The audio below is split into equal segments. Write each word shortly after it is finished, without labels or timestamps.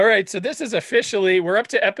All right, so this is officially, we're up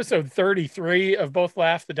to episode 33 of Both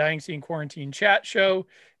Laugh, the Dying Scene Quarantine Chat Show.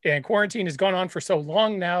 And quarantine has gone on for so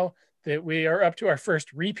long now that we are up to our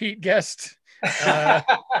first repeat guest.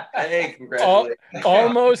 Hey, congratulations.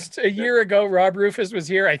 Almost a year ago, Rob Rufus was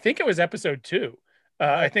here. I think it was episode 2.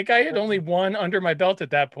 I think I had only one under my belt at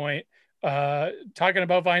that point, talking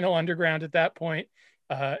about Vinyl Underground at that point.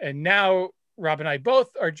 And now Rob and I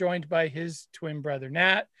both are joined by his twin brother,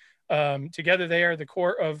 Nat. Together, they are the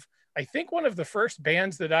core of, I think, one of the first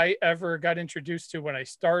bands that I ever got introduced to when I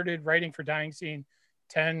started writing for Dying Scene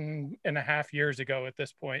 10 and a half years ago at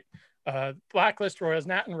this point. Blacklist Royals,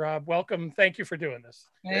 Nat and Rob, welcome. Thank you for doing this.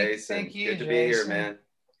 Thank you. Good to be here, man.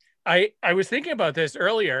 I was thinking about this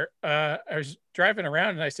earlier. I was driving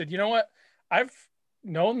around and I said, you know what? I've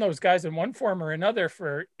known those guys in one form or another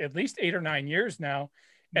for at least 8 or 9 years now.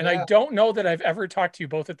 And I don't know that I've ever talked to you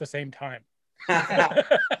both at the same time.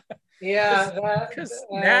 Because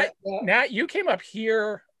Nat, you came up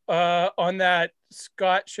here on that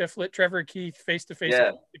Scott Shiflett, Trevor Keith face-to-face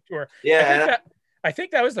tour. Yeah, I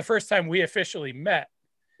think that was the first time we officially met.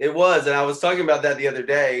 It was, and I was talking about that the other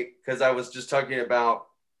day because I was just talking about,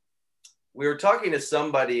 we were talking to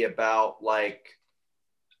somebody about like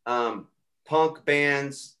punk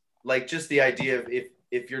bands, like just the idea of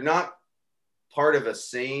if you're not part of a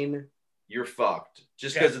scene, you're fucked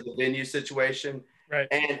just because of the venue situation. Right.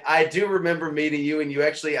 And I do remember meeting you, and you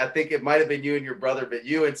actually, I think it might have been you and your brother, but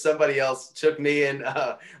you and somebody else took me and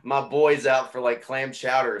my boys out for like clam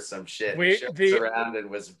chowder or some shit. Around and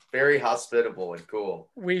was very hospitable and cool.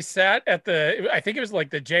 We sat at I think it was like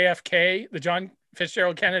the JFK, the John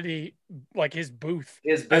Fitzgerald Kennedy, like his booth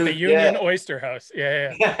at the Union Oyster House.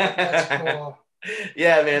 Yeah. That's cool.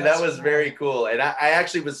 Yeah, man, that was very cool. And I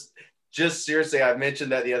actually was just seriously, I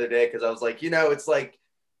mentioned that the other day because I was like, it's like,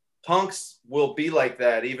 punks will be like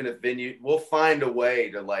that even if we'll find a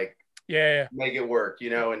way to like make it work,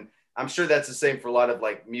 and I'm sure that's the same for a lot of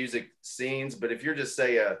like music scenes. But if you're just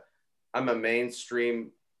I'm a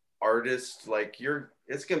mainstream artist, like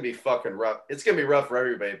it's gonna be fucking rough. It's gonna be rough for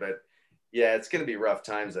everybody, but yeah, it's gonna be rough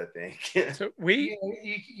times, I think. So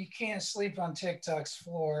you can't sleep on TikTok's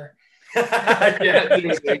floor. Yeah,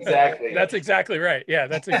 exactly. That's exactly right. Yeah,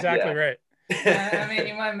 that's exactly right. I mean,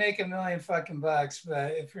 you might make $1 million fucking bucks,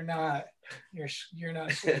 but if you're not, you're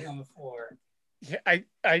not sitting on the floor.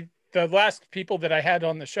 Yeah, the last people that I had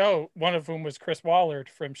on the show, one of whom was Chris Wallard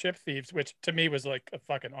from Ship Thieves, which to me was like a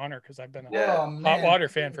fucking honor because I've been a Hot Water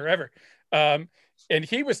fan forever. And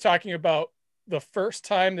he was talking about the first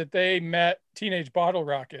time that they met Teenage Bottle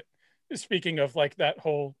Rocket. Speaking of like that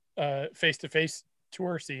whole face-to-face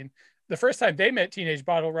tour scene, the first time they met Teenage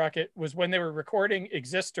Bottle Rocket was when they were recording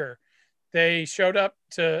Exister. They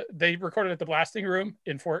recorded at the Blasting Room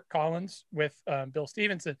in Fort Collins with Bill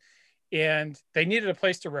Stevenson, and they needed a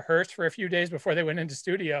place to rehearse for a few days before they went into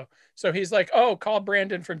studio. So he's like, oh, call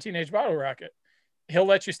Brandon from Teenage Bottle Rocket. He'll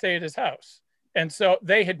let you stay at his house. And so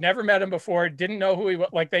they had never met him before, didn't know who he was.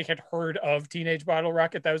 Like they had heard of Teenage Bottle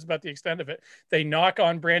Rocket. That was about the extent of it. They knock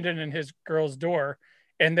on Brandon and his girl's door,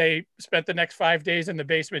 and they spent the next 5 days in the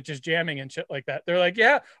basement just jamming and shit like that. They're like,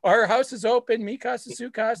 yeah, our house is open, mi casa,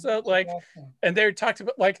 su casa, like, and they talked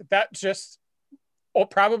about like that. Just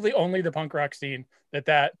probably only the punk rock scene that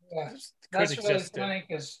that's really funny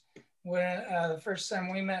because when the first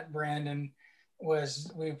time we met Brandon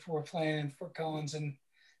was we were playing in Fort Collins and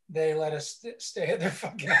they let us stay at their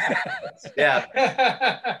fucking house.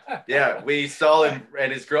 Yeah, we saw him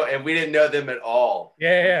and his girl, and we didn't know them at all.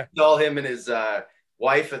 Yeah. We saw him and his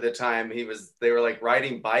wife at the time. They were like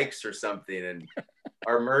riding bikes or something, and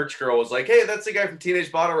our merch girl was like, hey, that's the guy from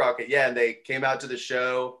Teenage Bottle Rocket. Yeah, and they came out to the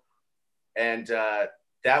show, and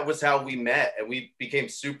that was how we met, and we became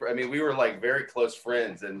we were like very close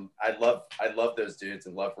friends, and I love those dudes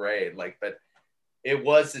and love Ray, and like, but it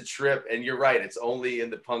was a trip. And you're right, it's only in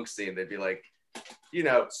the punk scene. They'd be like,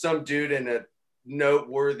 some dude in a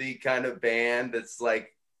noteworthy kind of band that's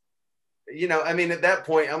like, at that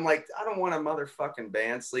point, I'm like, I don't want a motherfucking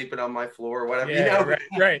band sleeping on my floor or whatever,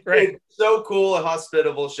 Right. It's so cool and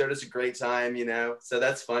hospitable, showed us a great time, so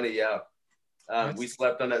that's funny. We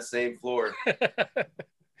slept on that same floor.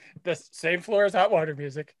 The same floor as Hot Water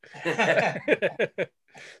Music.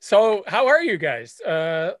 So how are you guys?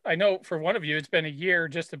 I know for one of you, it's been a year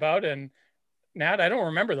just about, and Nat, I don't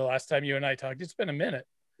remember the last time you and I talked. It's been a minute.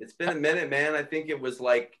 It's been a minute, man. I think it was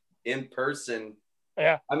like in person.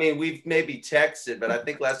 Yeah. I mean, we've maybe texted, but I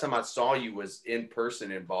think last time I saw you was in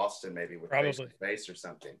person in Boston, maybe with face to face or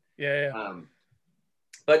something. Yeah.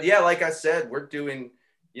 But yeah, like I said, we're doing,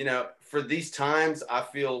 for these times, I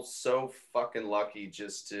feel so fucking lucky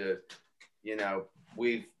just to,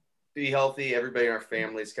 we've be healthy. Everybody in our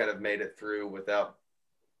families kind of made it through without,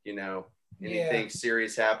 you know, anything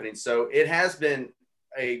serious happening. So it has been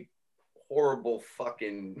a horrible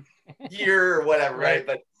fucking year or whatever, right?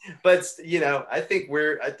 But you know, I think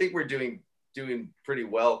we're doing pretty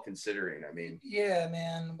well considering. I mean, yeah,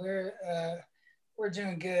 man, we're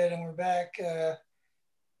doing good, and we're back.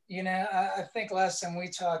 You know, I think last time we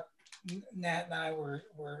talked, Nat and I were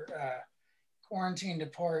quarantined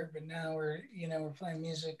apart, but now we're playing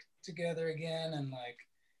music together again, and like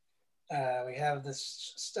we have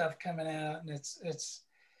this stuff coming out, and it's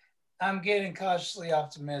I'm getting cautiously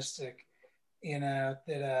optimistic, you know,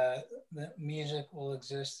 that music will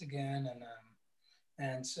exist again,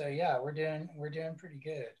 and so yeah, we're doing pretty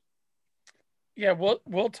good. Yeah,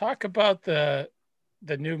 we'll talk about the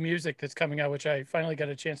new music that's coming out, which I finally got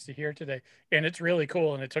a chance to hear today, and it's really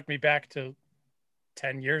cool. And it took me back to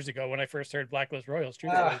 10 years ago when I first heard Blacklist Royals,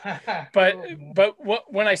 truthfully.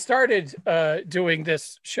 When I started doing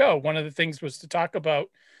this show, one of the things was to talk about,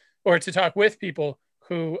 or to talk with people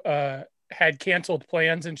who had canceled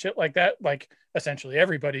plans and shit like that. Like essentially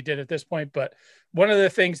everybody did at this point. But one of the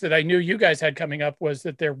things that I knew you guys had coming up was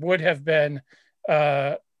that there would have been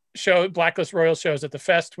Blacklist Royal shows at the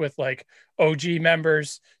fest with like OG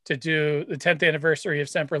members to do the 10th anniversary of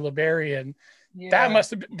Semper Liberi, and that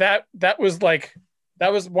must have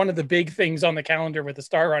that was one of the big things on the calendar with a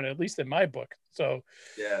star on it, at least in my book. So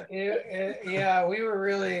yeah, we were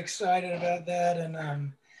really excited about that,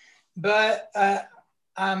 and but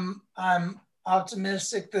I'm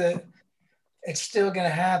optimistic that it's still going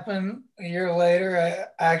to happen a year later.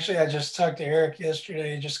 I just talked to Eric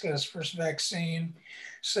yesterday. He just got his first vaccine.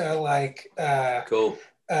 So like, cool.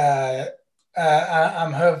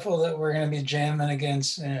 I'm hopeful that we're going to be jamming again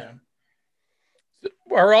soon.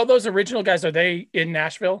 Are all those original guys, are they in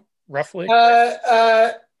Nashville roughly? No.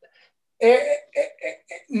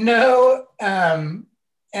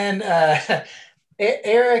 And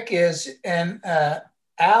Eric is, and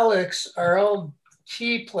Alex, our old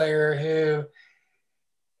key player who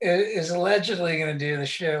is allegedly going to do the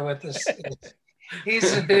show with us.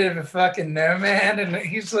 He's a bit of a fucking nomad, and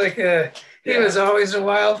he's like he was always a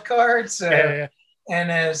wild card. So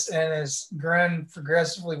and has grown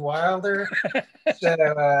progressively wilder.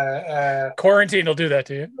 So quarantine will do that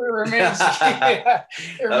to you. It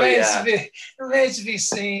remains to be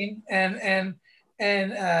seen. And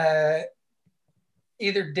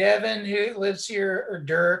either Devin, who lives here, or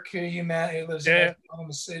Dirk, who you met, who lives in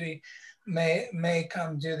Oklahoma City, may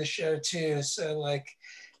come do the show too. So like,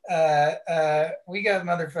 we got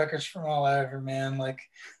motherfuckers from all over, man. Like,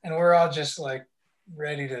 and we're all just like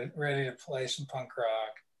ready to play some punk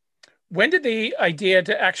rock. When did the idea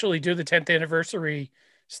to actually do the 10th anniversary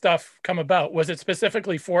stuff come about? Was it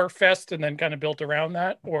specifically for Fest and then kind of built around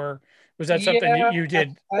that, or was that something you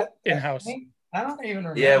did in-house? I don't even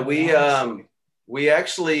remember. Yeah, we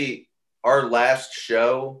actually, our last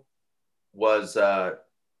show was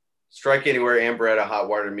Strike Anywhere, Amberetta, Hot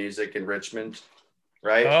Water Music in Richmond,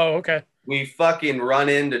 right? Oh, okay. We fucking run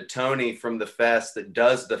into Tony from the fest that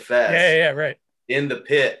does the fest. Yeah, right. In the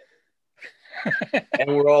pit.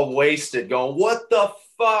 And we're all wasted going, what the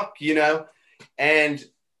fuck, you know? And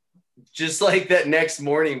just like that next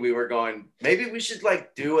morning, we were going, maybe we should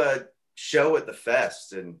like do a show at the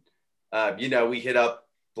fest. And, you know, we hit up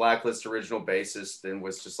Blacklist original bassist and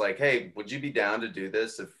was just like, hey, would you be down to do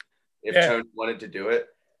this if Tony wanted to do it?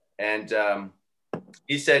 And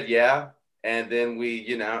he said, yeah. And then we,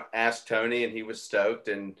 you know, asked Tony and he was stoked,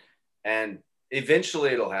 and eventually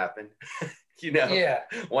it'll happen, you know,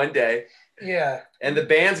 one day. Yeah. And the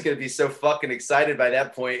band's going to be so fucking excited by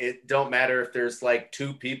that point. It don't matter if there's like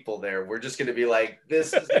 2 people there. We're just going to be like,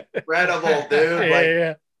 this is incredible,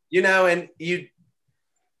 dude. You know, and it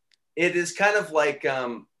is kind of like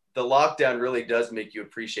the lockdown really does make you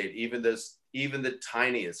appreciate even the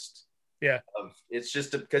tiniest. It's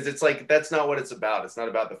just because it's like, that's not what it's about. It's not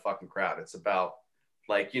about the fucking crowd. It's about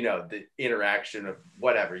like, you know, the interaction of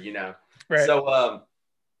whatever, you know. Right. So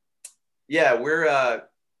we're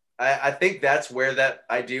I think that's where that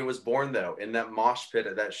idea was born, though, in that mosh pit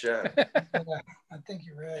of that show. I think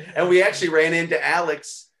you're right. And we actually ran into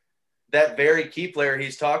Alex, that very key player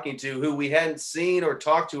he's talking to, who we hadn't seen or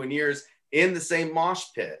talked to in years, in the same mosh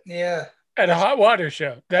pit. Yeah. At a Hot Water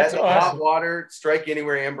show. That's awesome. Hot Water Strike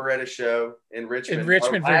Anywhere Amberetta show in Richmond.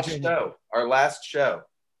 Virginia. Our last show.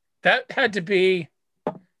 That had to be,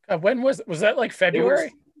 when was that like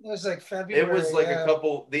February? It was like February. It was like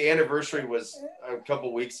the anniversary was a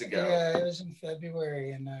couple weeks ago. Yeah, it was in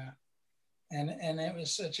February, and it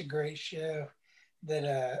was such a great show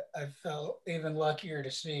that I felt even luckier to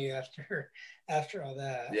see after all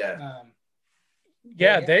that. Yeah.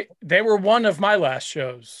 Yeah, they were one of my last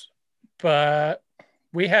shows, but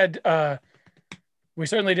we had we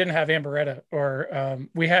certainly didn't have Amberetta, or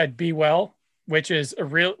we had Be Well, which is a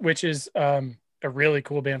really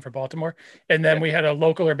cool band from Baltimore, and then we had a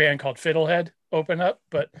localer band called Fiddlehead open up.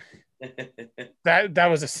 But that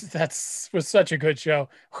was such a good show.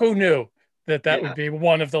 Who knew that would be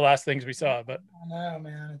one of the last things we saw? But I know,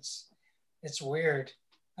 man, it's weird.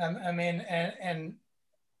 I mean, and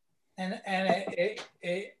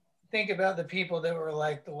think about the people that were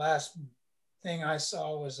like, the last thing I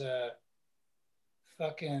saw was a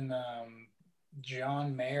fucking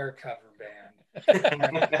John Mayer cover band.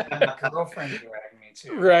 My girlfriend dragged me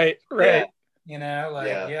to. Right. Yeah. You know,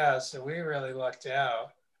 like so we really lucked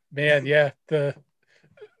out. Man, yeah.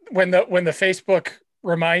 When the Facebook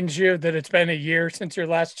reminds you that it's been a year since your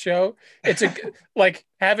last show, it's like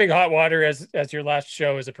having Hot Water as your last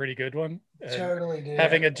show is a pretty good one. Totally did.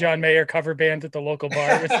 Having a John Mayer cover band at the local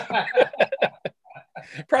bar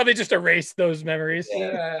probably just erase those memories.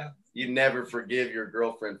 Yeah. You never forgive your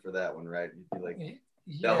girlfriend for that one, right? You'd be like,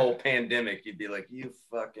 the whole pandemic, you'd be like, you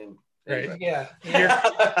fucking. Right. Yeah.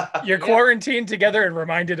 You're quarantined together and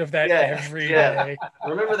reminded of that every day.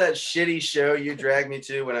 Remember that shitty show you dragged me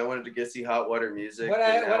to when I wanted to go see Hot Water Music? What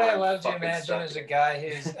I love to imagine is a guy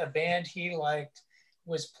who's a band he liked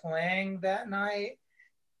was playing that night,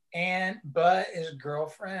 but his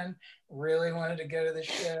girlfriend really wanted to go to the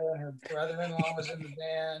show, and her brother-in-law was in the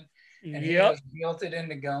band, and he was guilted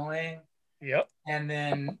into going. Yep. And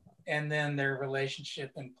then their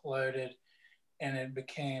relationship imploded. And it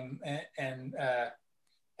became,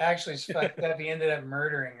 actually it's fucked up. He ended up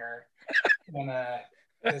murdering her. And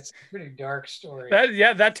it's a pretty dark story.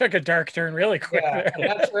 That took a dark turn really quick. Yeah,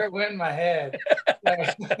 that's where it went in my head.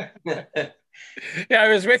 Yeah, I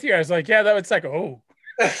was with you. I was like, yeah, that would suck. Oh.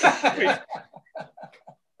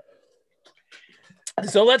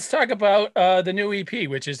 So let's talk about the new EP,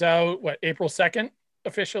 which is out, April 2nd,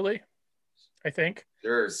 officially, I think.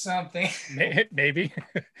 Sure. Something. Maybe.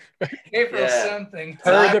 April something.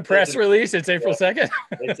 Per the press release, it's April 2nd.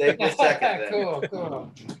 It's April 2nd.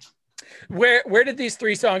 Cool. Where did these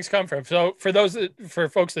 3 songs come from? So for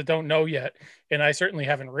folks that don't know yet, and I certainly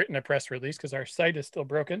haven't written a press release because our site is still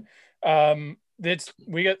broken.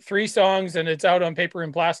 We got 3 songs, and it's out on Paper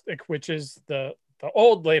and Plastic, which is the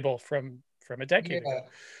old label from a decade ago.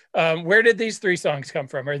 Where did these 3 songs come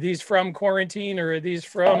from? Are these from quarantine, or are these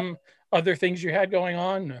from other things you had going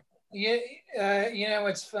on? Yeah, you know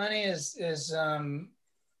what's funny is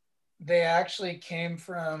they actually came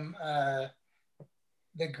from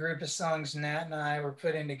the group of songs Nat and I were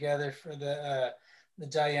putting together for the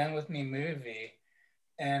Die Young With Me movie,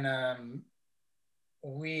 and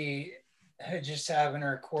we had just happened to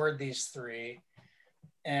record these 3,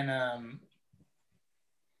 and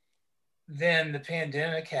then the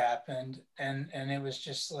pandemic happened, and it was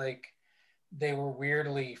just like they were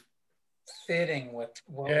weirdly fitting with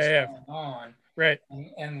what was going on, right,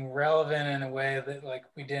 and relevant in a way that like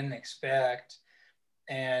we didn't expect,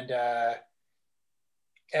 and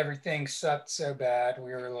everything sucked so bad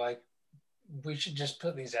we were like, we should just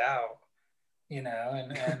put these out, you know,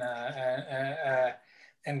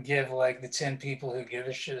 and give like the 10 people who give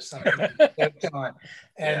a shit something to focus on,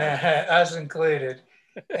 and us included,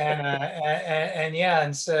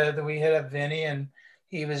 and so we hit up Vinny, and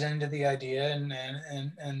he was into the idea, and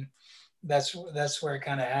that's where it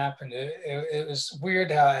kind of happened. It was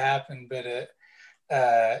weird how it happened, but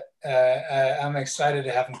I'm excited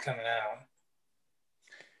to have them coming out.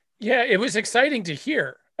 Yeah, it was exciting to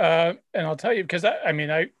hear, and I'll tell you, because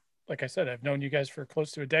I like I said, I've known you guys for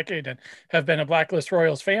close to a decade and have been a Blacklist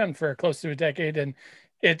Royals fan for close to a decade, and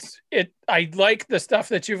I like the stuff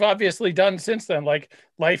that you've obviously done since then. Like,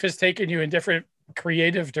 life has taken you in different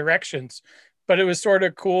creative directions, but it was sort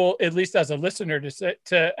of cool, at least as a listener,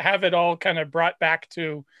 to have it all kind of brought back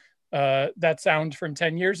to that sound from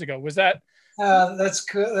 10 years ago. Was that? That's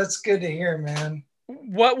good. That's good to hear, man.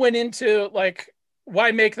 What went into, like,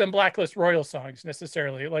 why make them Blacklist Royal songs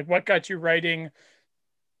necessarily? Like, what got you writing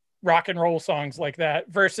rock and roll songs like that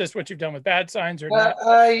versus what you've done with Bad Signs or not?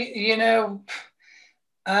 You know,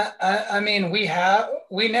 I mean, we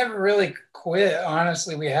never really quit.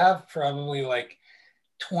 Honestly, we have probably like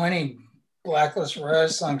 20 Blacklist Royal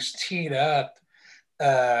songs teed up.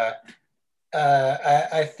 I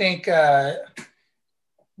think the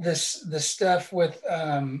stuff with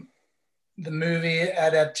the movie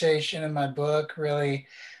adaptation in my book really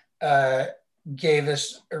gave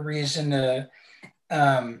us a reason to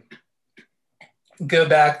go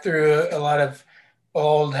back through a lot of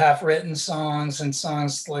old half-written songs and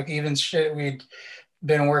songs, like even shit we'd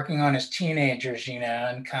been working on as teenagers, you know,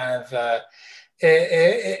 and kind of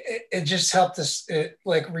it just helped us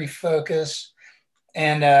like refocus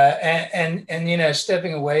and you know,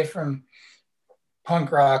 stepping away from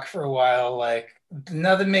punk rock for a while, like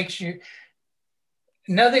nothing makes you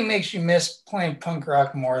miss playing punk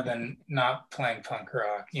rock more than not playing punk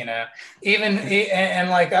rock, you know. Even and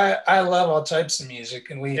like I love all types of music,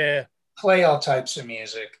 and we play all types of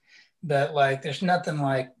music, but like there's nothing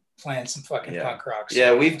like playing some fucking punk rock songs.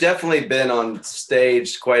 Yeah, we've definitely been on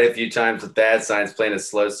stage quite a few times with Bad Signs playing a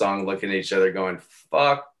slow song, looking at each other going,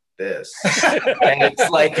 fuck this. And it's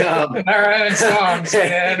like our own songs,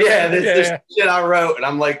 man. This shit I wrote, and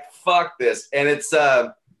I'm like, fuck this. And it's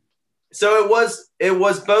so it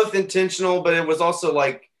was both intentional, but it was also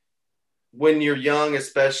like when you're young,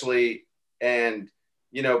 especially, and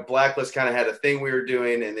you know, Blacklist kind of had a thing we were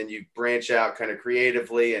doing, and then you branch out kind of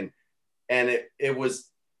creatively, and it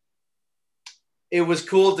was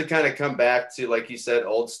cool to kind of come back to, like you said,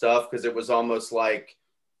 old stuff, because it was almost like,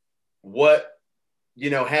 what, you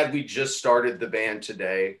know, had we just started the band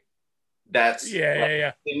today, that's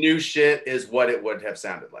the new shit is what it would have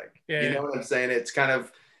sounded like. You know what I'm saying? It's kind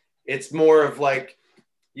of, it's more of like,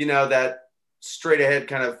 you know, that straight ahead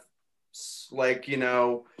kind of like, you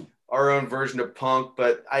know, our own version of punk,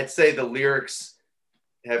 but I'd say the lyrics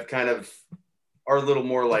have kind of are a little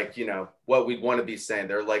more like, you know, what we'd want to be saying.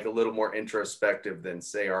 They're like a little more introspective than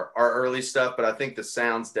say our early stuff, but I think the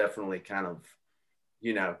sound's definitely kind of,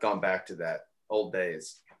 you know, gone back to that old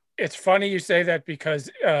days. It's funny you say that, because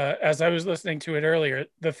as I was listening to it earlier,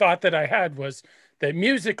 the thought that I had was that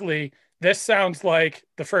musically, this sounds like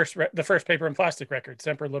the first Paper and Plastic record,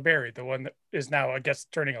 Semper Liberi, the one that is now, I guess,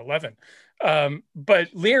 turning 11. But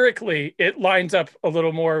lyrically, it lines up a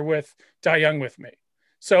little more with Die Young With Me.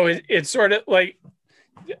 So it's sort of like,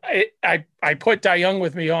 I put Die Young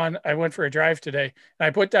With Me on. I went for a drive today, and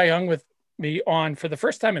I put Die Young With Me on for the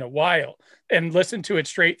first time in a while and listened to it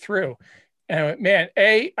straight through. And I went, man,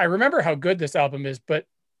 I remember how good this album is, but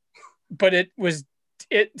it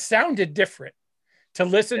sounded different to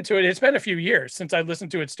listen to it. It's been a few years since I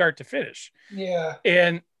listened to it start to finish. Yeah.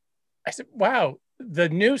 And I said, wow, the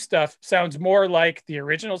new stuff sounds more like the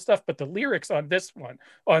original stuff, but the lyrics on this one,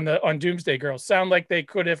 on Doomsday Girls, sound like they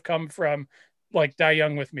could have come from like Die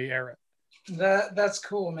Young With Me era. That's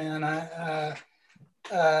cool, man.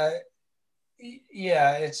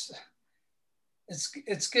 Yeah, it's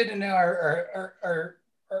good to know our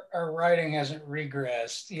writing hasn't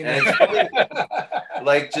regressed, you know.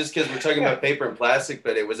 Like, just because we're talking about Paper and Plastic,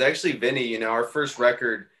 but it was actually Vinny, you know, our first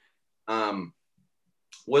record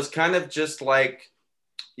was kind of just like,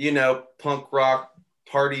 you know, punk rock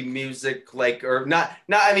party music, like, or not,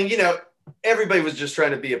 I mean, you know, everybody was just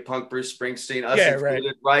trying to be a punk Bruce Springsteen, us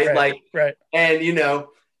included, right? And, you know,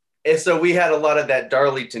 and so we had a lot of that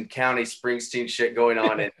Darlington County Springsteen shit going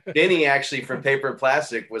on. And Vinny actually from Paper and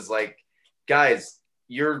Plastic was like, guys,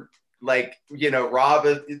 you're like, you know, Rob,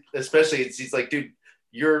 especially, he's like, dude,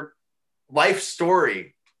 your life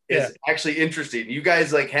story is actually interesting. You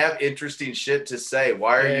guys like have interesting shit to say.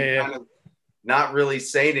 Why are you kind of not really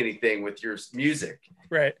saying anything with your music?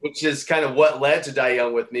 Right. Which is kind of what led to Die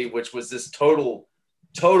Young With Me, which was this total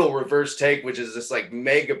reverse take, which is this like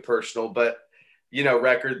mega personal, but you know,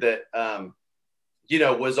 record that, you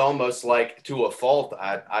know, was almost like to a fault.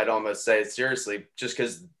 I'd almost say it seriously, just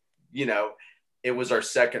because, you know, it was our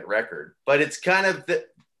second record, but it's kind of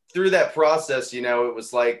through that process, you know, it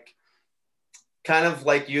was like, kind of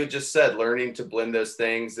like you just said, learning to blend those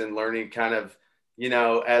things and learning kind of, you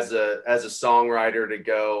know, as a songwriter to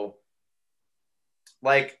go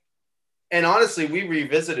like, and honestly, we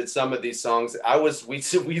revisited some of these songs.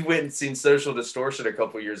 We went and seen Social Distortion a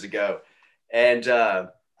couple years ago. And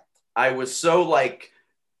I was so like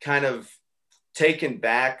kind of taken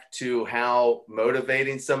back to how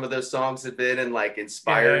motivating some of those songs have been and like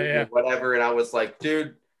inspired or whatever. And I was like,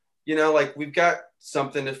 dude, you know, like we've got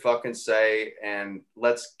something to fucking say, and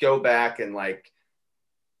let's go back and like,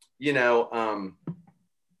 you know,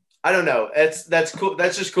 I don't know. That's cool.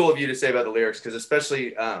 That's just cool of you to say about the lyrics, because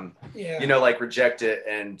especially, you know, like Reject It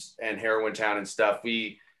and Heroin Town and stuff.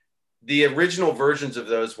 The original versions of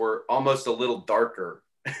those were almost a little darker,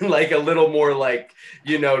 like a little more like,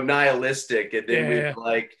 you know, nihilistic. And then we were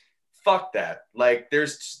like, fuck that. Like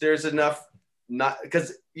there's enough, not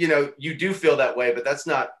because, you know, you do feel that way, but that's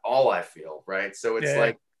not all I feel. Right. So it's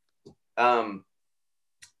like,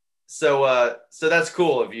 so that's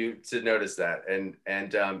cool of you to notice that. And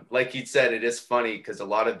like you said, it is funny because a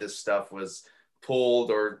lot of this stuff was pulled,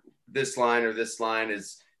 or this line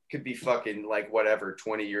could be fucking like whatever,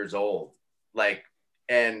 20 years old. Like,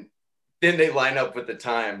 and then they line up with the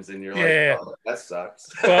times, and you're yeah. like, oh, that sucks.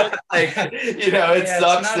 Well, like, it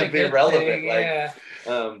sucks to be relevant. Like,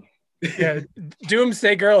 yeah,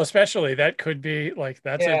 Doomsday Girl especially, that could be like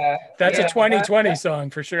that's a 2020 song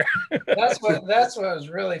for sure. that's what was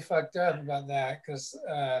really fucked up about that, because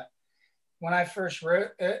when I first wrote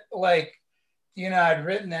it, like, I'd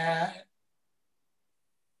written that,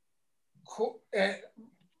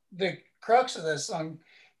 the crux of this song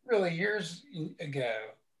really years ago,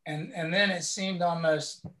 and then it seemed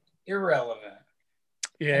almost irrelevant.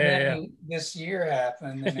 Yeah. This year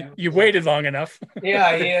happened, and you waited long enough.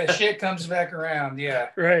 Shit comes back around. Yeah,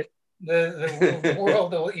 right. The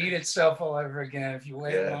world will eat itself all over again if you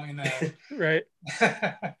wait long enough. Right.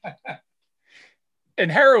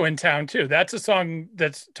 And Heroin Town too. That's a song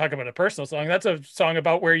that's talk about a personal song. That's a song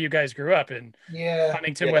about where you guys grew up in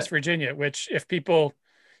Huntington, West Virginia, which if people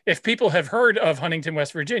have heard of Huntington,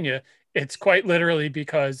 West Virginia, it's quite literally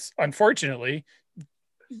because, unfortunately,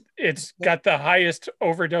 it's got the highest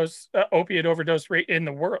opiate overdose rate in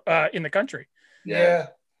the world, in the country. It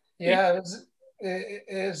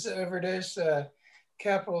is overdose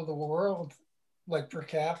capital of the world, like per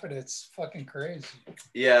capita. It's fucking crazy.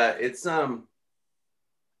 Yeah,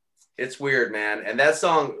 it's weird, man. And that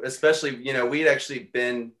song, especially, we'd actually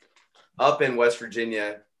been up in West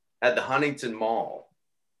Virginia at the Huntington Mall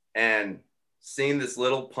and seen this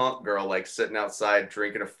little punk girl like sitting outside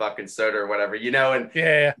drinking a fucking soda or whatever, and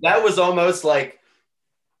that was almost like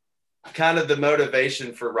kind of the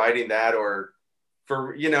motivation for writing that, or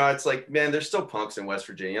for, it's like, man, there's still punks in West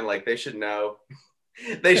Virginia. Like, they should know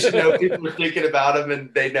people are thinking about them,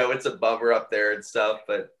 and they know it's a bummer up there and stuff.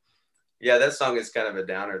 But yeah, that song is kind of a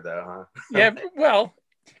downer though, huh? Yeah, well,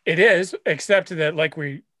 it is, except that, like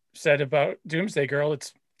we said about Doomsday Girl,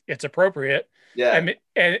 it's appropriate. Yeah. I mean,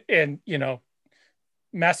 and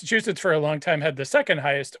Massachusetts for a long time had the second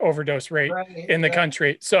highest overdose rate in the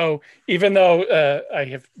country. So even though I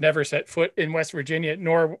have never set foot in West Virginia,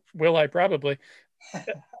 nor will I probably,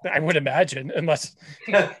 I would imagine, unless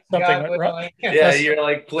something went wrong. Yeah, you're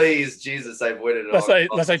like, please, Jesus, I've waited.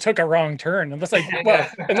 Unless I took a wrong turn, unless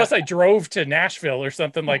I drove to Nashville or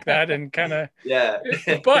something like that, and kind of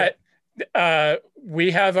But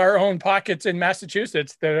we have our own pockets in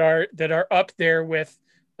Massachusetts that are up there with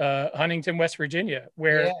Huntington, West Virginia,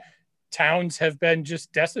 where towns have been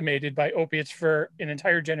just decimated by opiates for an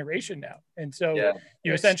entire generation now, and so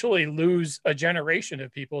you essentially lose a generation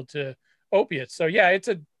of people to opiates. So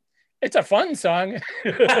it's a fun song.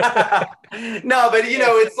 No, but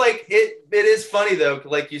it's like it is funny though.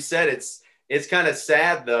 Like you said, it's kind of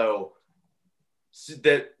sad though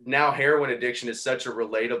that now heroin addiction is such a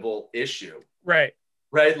relatable issue. Right.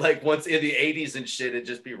 Like once in the 80s and shit, it'd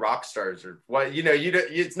just be rock stars or what,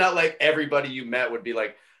 it's not like everybody you met would be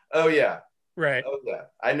like, oh yeah. Right. Oh yeah.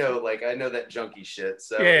 I know that junkie shit.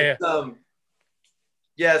 So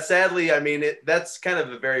sadly, I mean, that's kind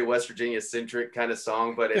of a very West Virginia centric kind of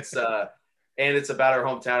song, but it's and it's about our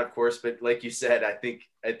hometown, of course. But like you said, I think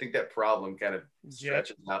that problem kind of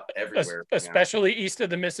stretches out everywhere, especially east of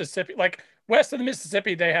the Mississippi. Like west of the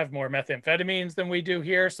Mississippi, they have more methamphetamines than we do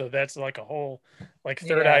here, so that's like a whole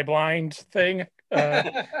third eye blind thing.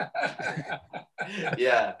 Third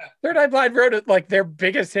Eye Blind wrote it, like their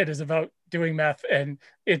biggest hit is about doing meth, and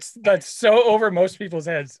that's so over most people's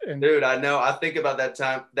heads. And dude, I know, I think about that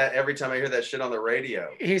every time I hear that shit on the radio.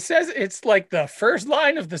 He says it's like the first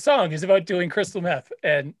line of the song is about doing crystal meth,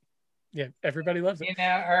 and everybody loves it.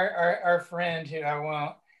 Our friend, who I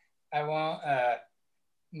won't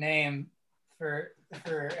name for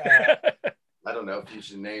I don't know if you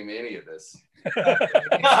should name any of this.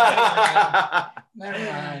 Never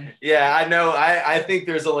mind. Yeah, I know. I think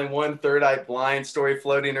there's only one Third Eye Blind story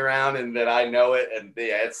floating around, and that I know it. And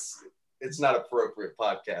it's not appropriate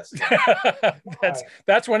podcast.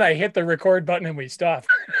 That's when I hit the record button and we stop.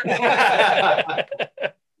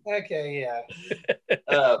 Okay. Yeah.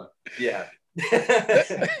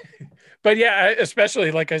 But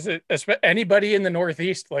especially like I said, anybody in the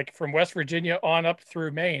Northeast, like from West Virginia on up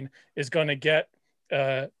through Maine, is going to get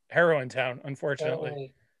Heroin Town,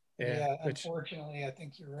 unfortunately. Totally. Unfortunately, I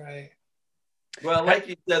think you're right. Well, like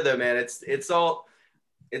you said though, man, it's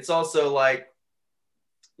also like,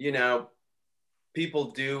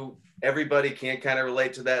 everybody can't kind of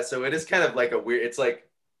relate to that. So it is kind of like it's like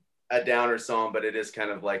a downer song, but it is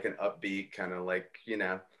kind of like an upbeat kind of like,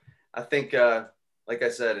 I think, like I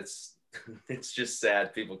said, it's just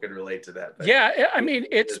sad people can relate to that. But I mean,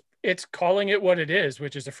 it's calling it what it is,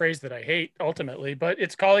 which is a phrase that I hate ultimately, but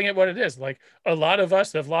it's calling it what it is. Like a lot of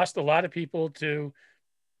us have lost a lot of people to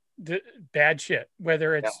the bad shit,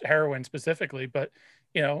 whether it's heroin specifically, but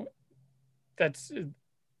that's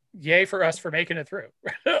yay for us for making it through.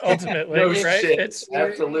 Ultimately, no right? Shit. It's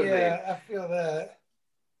absolutely. Yeah, I feel that.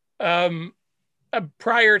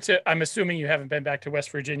 Prior to, I'm assuming you haven't been back to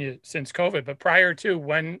West Virginia since COVID, but prior to,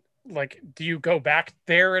 when, like, do you go back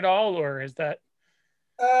there at all, or is that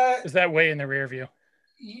way in the rear view?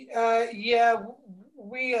 Yeah,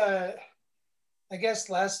 we I guess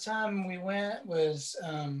last time we went was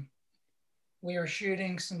we were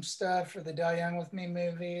shooting some stuff for the Die Young with Me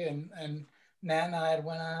movie, and Matt and I had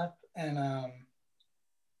went up, and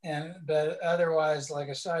but otherwise, like,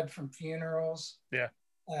 aside from funerals, yeah,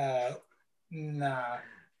 nah,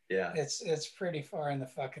 yeah, it's pretty far in the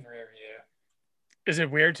fucking rear view. Is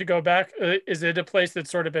it weird to go back? Is it a place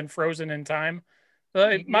that's sort of been frozen in time?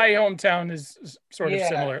 My hometown is sort of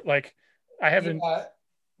similar. Like, I haven't.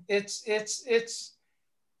 It's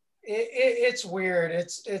weird.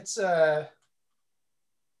 It's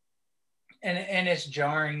and it's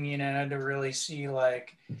jarring, you know, to really see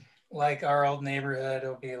like our old neighborhood.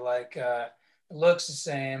 It'll be like it looks the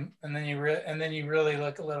same, and then you really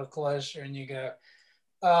look a little closer, and you go,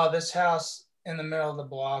 oh, this house in the middle of the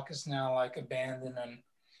block is now like abandoned and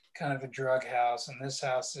kind of a drug house, and this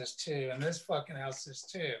house is too, and this fucking house is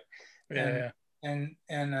too. Yeah. And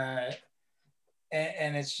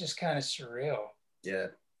it's just kind of surreal. Yeah.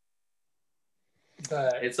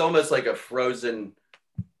 But it's almost like a frozen,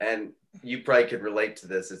 and you probably could relate to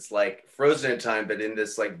this. It's like frozen in time, but in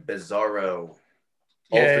this like bizarro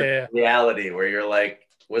alternate reality where you're like,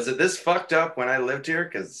 was it this fucked up when I lived here?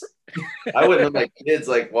 Because I wouldn't let my kids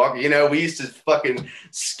like walk. You know, we used to fucking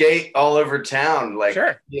skate all over town, like,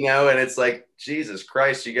 you know, and it's like, Jesus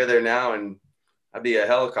Christ, you go there now and I'd be a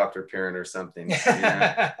helicopter parent or something. You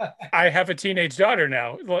know? I have a teenage daughter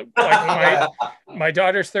now. Like my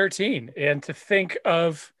daughter's 13, and to think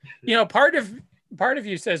of, you know, part of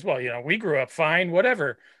you says, well, you know, we grew up fine,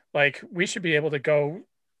 whatever. Like, we should be able to go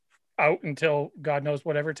out until God knows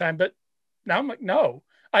whatever time. But now I'm like, no.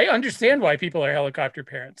 I understand why people are helicopter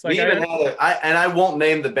parents. Like, we even had I won't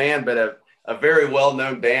name the band, but a very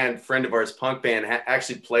well-known band, friend of ours, punk band,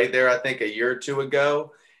 actually played there, I think, a year or two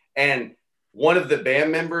ago. And one of the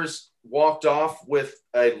band members walked off with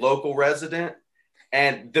a local resident,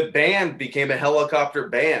 and the band became a helicopter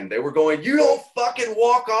band. They were going, you don't fucking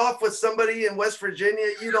walk off with somebody in West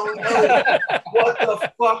Virginia. You don't know what the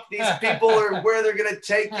fuck these people are, where they're going to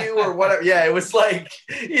take you or whatever. Yeah, it was like,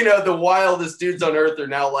 you know, the wildest dudes on earth are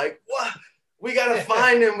now like, what? We got to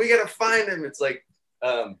find him. We got to find him. It's like,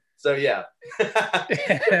 so yeah,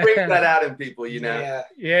 it brings that out in people, you know?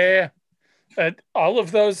 Yeah. All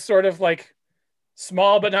of those sort of like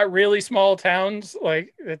small but not really small towns,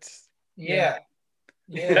 like, it's man.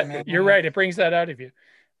 You're right, it brings that out of you.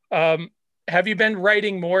 Have you been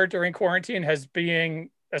writing more during quarantine?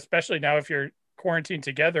 Especially now, if you're quarantined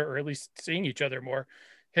together, or at least seeing each other more,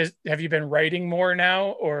 have you been writing more now,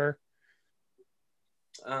 or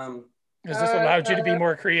has this allowed you to be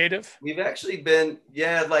more creative? We've actually been,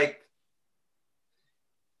 like,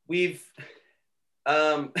 we've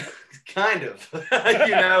kind of,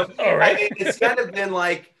 you know, all right. I mean, it's kind of been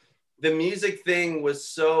like, the music thing was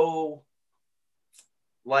so,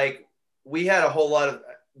 like, we had a whole lot of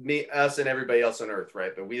us and everybody else on earth,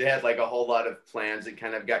 right? But we had like a whole lot of plans that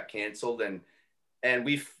kind of got canceled, and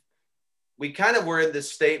we kind of were in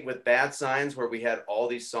this state with Bad Signs where we had all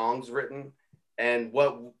these songs written, and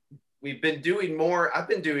what we've been doing more, I've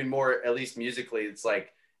been doing more, at least musically, it's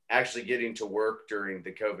like actually getting to work during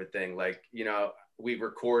the COVID thing. Like, you know, we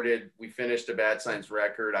finished a Bad Signs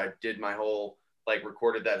record. I did my whole, like,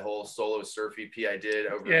 recorded that whole solo surf EP I did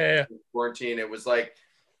over quarantine. It was like,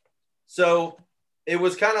 so it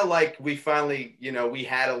was kind of like we finally, you know, we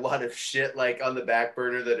had a lot of shit like on the back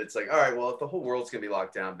burner that it's like, all right, well, if the whole world's gonna be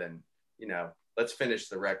locked down, then, you know, let's finish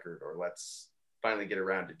the record, or let's finally get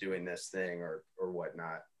around to doing this thing, or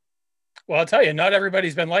whatnot. Well, I'll tell you, not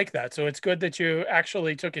everybody's been like that. So it's good that you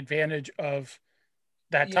actually took advantage of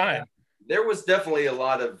that time. There was definitely a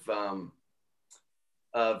lot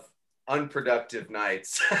of unproductive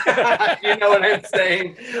nights. You know what I'm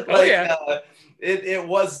saying? Like, it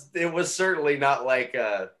was certainly not like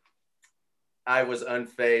I was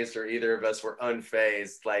unfazed, or either of us were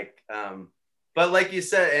unfazed. Like, but like you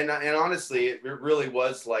said, and honestly, it really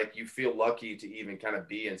was like, you feel lucky to even kind of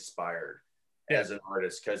be inspired as an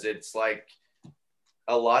artist, because it's like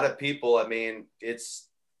a lot of people, I mean, it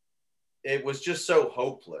was just so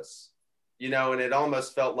hopeless, you know, and it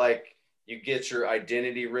almost felt like you get your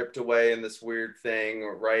identity ripped away in this weird thing,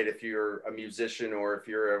 or right, if you're a musician or if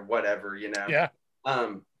you're a whatever, you know.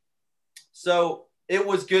 So it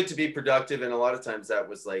was good to be productive, and a lot of times that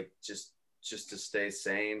was like just to stay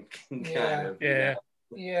sane.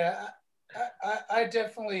 I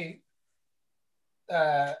definitely,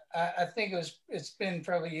 I think it's been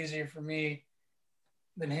probably easier for me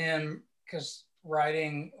than him, because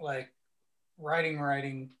writing,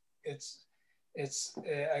 it's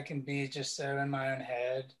I can be just so in my own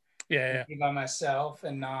head, be by myself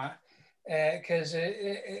and not, because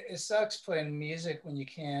it sucks playing music when you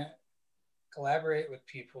can't collaborate with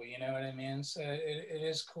people, you know what I mean? So it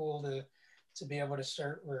is cool to be able to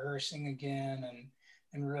start rehearsing again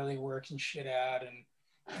and really working shit out,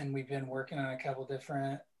 and we've been working on a couple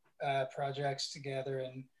different projects together,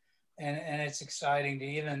 and it's exciting to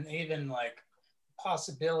even like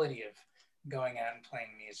possibility of going out and playing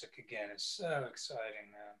music again. It's so exciting,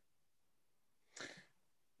 man.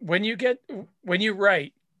 When you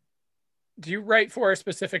write, do you write for a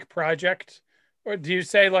specific project, or do you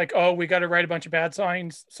say like, oh, we got to write a bunch of Bad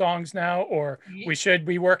Signs songs now, or we should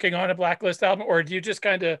be working on a Blacklist album, or do you just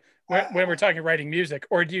kind of when we're talking writing music,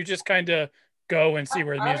 or do you just kind of go and see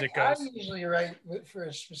where the music goes? I usually write for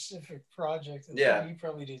a specific project. Yeah, you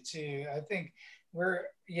probably do too. I think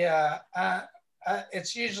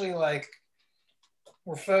it's usually like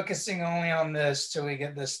we're focusing only on this till we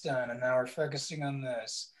get this done, and now we're focusing on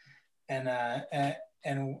this, and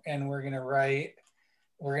we're gonna write.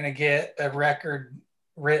 We're gonna get a record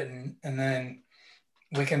written, and then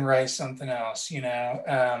we can write something else, you know.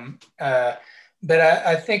 But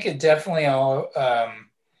I think it definitely all.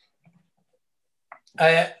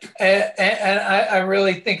 I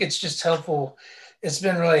really think it's just helpful. It's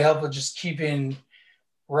been really helpful just keeping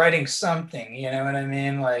writing something, you know what I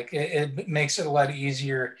mean? Like it makes it a lot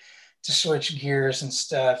easier to switch gears and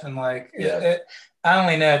stuff. And like, I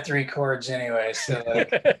only know 3 chords anyway. So like,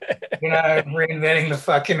 you're not reinventing the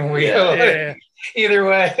fucking wheel either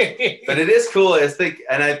way. But it is cool. I think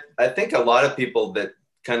a lot of people that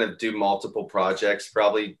kind of do multiple projects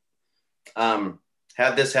probably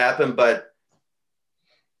have this happen, but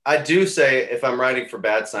I do say if I'm writing for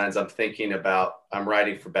Bad Signs, I'm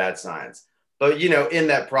writing for Bad Signs. But, you know, in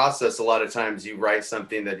that process, a lot of times you write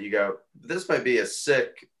something that you go, this might be a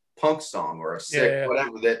sick punk song or a sick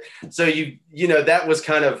whatever that. So, you know, that was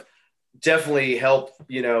kind of definitely helped,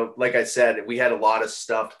 you know, like I said, we had a lot of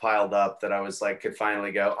stuff piled up that I was like, could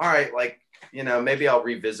finally go, all right, like, you know, maybe I'll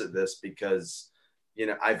revisit this because, you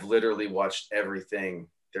know, I've literally watched everything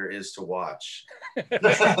there is to watch.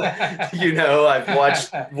 You know, I've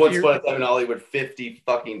watched Once Upon a Time in Hollywood 50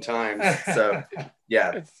 fucking times. So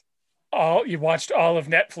yeah. You watched all of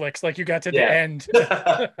Netflix, like you got to the end.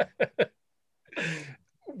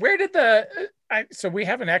 Where did so we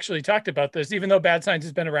haven't actually talked about this, even though Bad Signs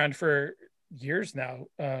has been around for years now.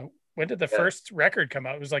 When did the first record come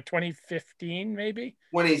out? It was like 2015, maybe?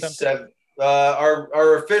 27.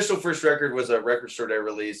 Our official first record was a Record Store Day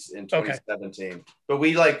release in 2017, okay. But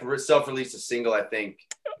we like self-released a single, I think.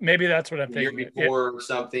 Maybe that's what I'm thinking. Year before or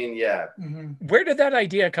something, yeah. Mm-hmm. Where did that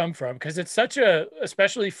idea come from? Because it's such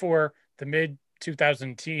especially for the mid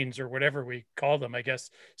 2000 teens or whatever we call them, I guess,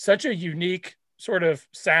 such a unique sort of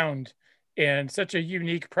sound and such a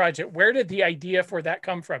unique project. Where did the idea for that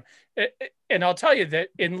come from? And I'll tell you that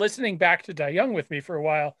in listening back to Die Young with me for a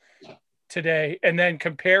while today, and then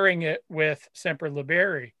comparing it with Semper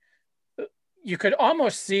Liberi, you could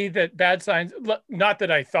almost see that Bad Signs, not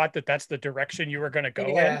that I thought that that's the direction you were going to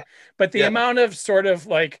go in, but the amount of sort of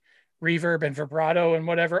like reverb and vibrato and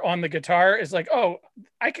whatever on the guitar is like, oh,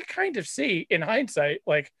 I could kind of see in hindsight,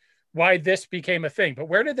 like why this became a thing. But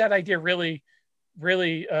where did that idea really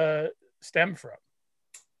stem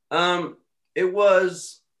from? It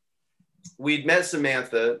was, we'd met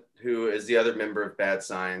Samantha, who is the other member of Bad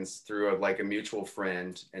Signs, through a mutual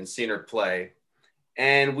friend, and seen her play.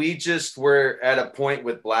 And we just were at a point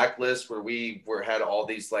with Blacklist where we had all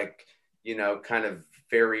these like, you know, kind of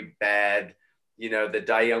very bad, you know, the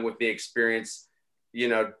Die Young with Me experience, you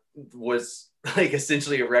know, was like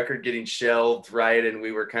essentially a record getting shelved, right? And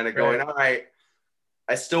we were kind of going, all right,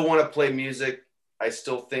 I still want to play music. I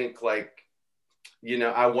still think like, you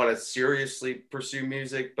know, I want to seriously pursue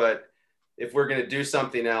music, but if we're going to do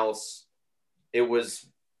something else, it was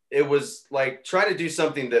like trying to do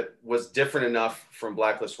something that was different enough from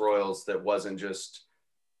Blacklist Royals that wasn't just,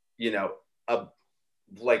 you know, a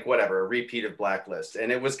repeat of Blacklist.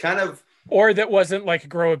 And it was kind of, or that wasn't like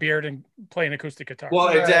grow a beard and play an acoustic guitar. Well,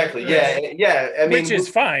 exactly. Right. Yeah. I mean, which is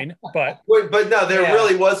fine, but no, there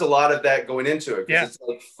really was a lot of that going into it. Because it's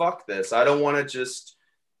like, fuck this. I don't want to just,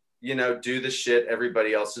 you know, do the shit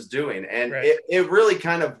everybody else is doing. And it really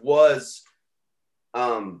kind of was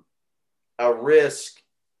a risk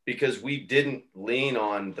because we didn't lean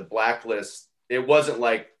on the Blacklist. It wasn't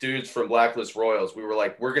like dudes from Blacklist Royals. We were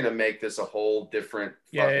like, we're going to make this a whole different.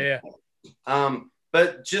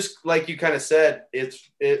 But just like you kind of said,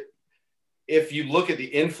 if you look at the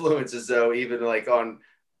influences though, even like on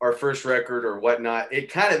our first record or whatnot,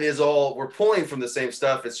 it kind of is all, we're pulling from the same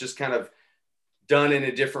stuff. It's just kind of done in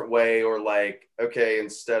a different way, or like, okay,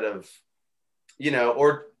 instead of,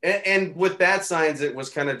 or, and with Bad Signs, it was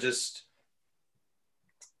kind of just,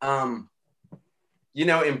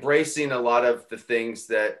 embracing a lot of the things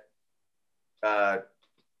that,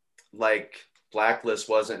 like Blacklist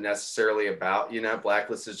wasn't necessarily about.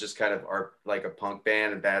 Blacklist is just kind of like a punk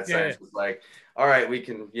band, and Bad Signs was like, all right, we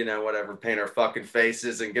can, whatever, paint our fucking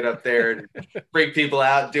faces and get up there and freak people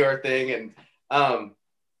out and do our thing.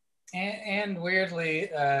 And weirdly,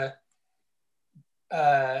 a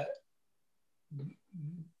lot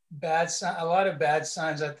of Bad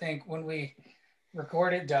Signs, I think, when we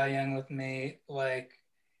recorded Die Young with Me, like,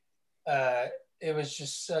 it was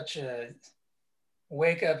just such a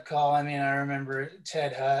wake-up call. I mean, I remember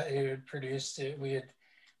Ted Hutt, who had produced it, we had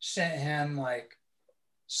sent him like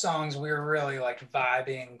songs we were really like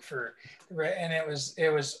vibing for, and it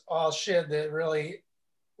was all shit that really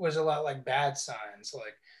was a lot like Bad Signs,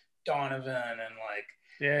 like Donovan and like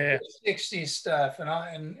 60s stuff,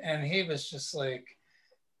 and he was just like,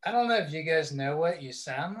 I don't know if you guys know what you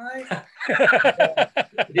sound like.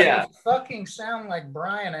 You fucking sound like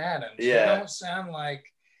Bryan Adams. You don't sound like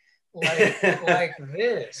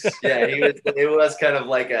this. It was kind of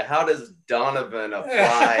like how does Donovan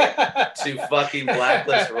apply to fucking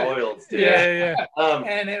Blacklist Royals, dude?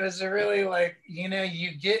 And it was a really like, you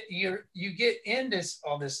get into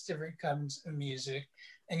all this different kinds of music,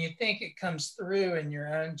 and you think it comes through in your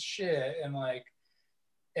own shit, and like,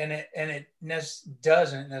 and it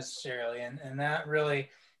doesn't necessarily, and that really,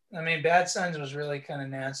 I mean, Bad Signs was really kind of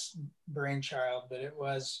Nat's brainchild, but it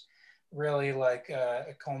was really like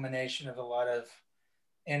a culmination of a lot of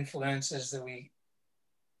influences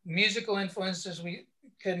musical influences we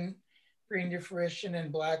couldn't bring to fruition in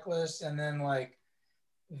Blacklist, and then like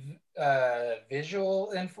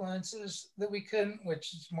visual influences that we couldn't,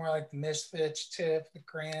 which is more like the Misfits, Tiff, the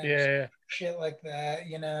Cramps, shit like that,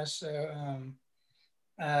 so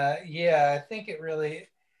I think it really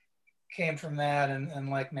came from that, and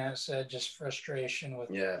like Matt said, just frustration with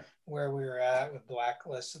where we were at with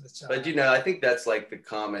Blacklist at the time. But I think that's like the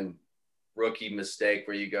common rookie mistake,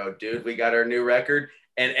 where you go, dude, we got our new record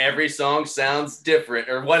and every song sounds different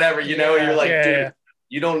or whatever, you're like, dude,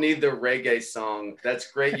 you don't need the reggae song.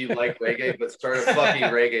 That's great, you like reggae, but start a fucking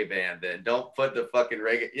reggae band then. Don't put the fucking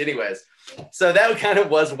reggae. Anyways, so that kind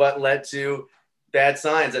of was what led to Bad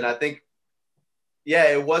Signs. And I think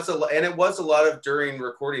it was a lot of during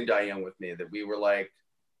recording Die Young with Me that we were like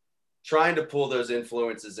trying to pull those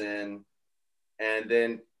influences in, and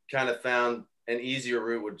then kind of found an easier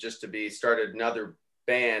route would just to be started another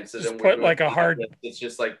band. So just then put like a hard, it's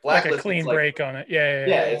just like Blacklist, like a clean break on it.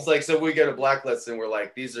 It's like, so we go to Blacklist and we're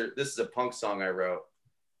like, this is a punk song I wrote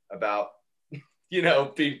about,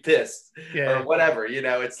 being pissed or whatever,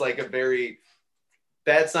 it's like a very,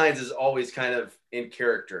 Bad Signs is always kind of in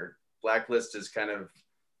character. Blacklist is kind of,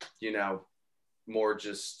 more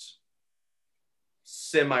just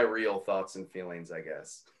semi-real thoughts and feelings, I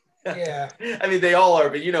guess. I mean, they all are,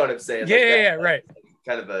 but you know what I'm saying. Right.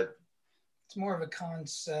 Kind of it's more of a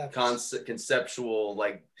conceptual,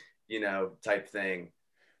 like, type thing.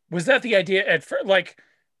 Was that the idea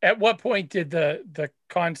at what point did the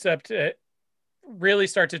concept really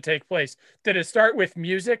start to take place? Did it start with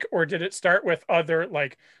music, or did it start with other,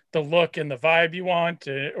 like the look and the vibe you want,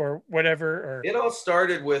 or whatever? Or it all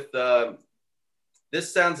started with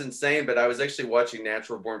this sounds insane, but I was actually watching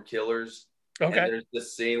Natural Born Killers. Okay. And there's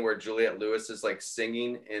this scene where Juliette Lewis is like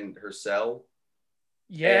singing in her cell.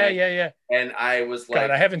 Yeah. And I was like,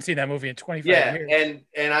 God, I haven't seen that movie in 25 years.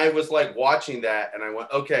 And I was like watching that, and I went,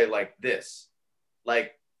 okay, like this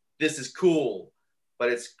is cool, but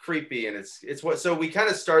it's creepy, and it's what. So we kind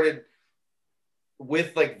of started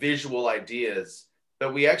with like visual ideas,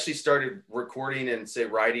 but we actually started recording and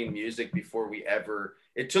writing music before we ever.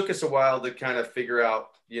 It took us a while to kind of figure out,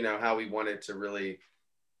 how we wanted to really,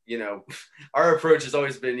 our approach has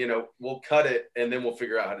always been, we'll cut it and then we'll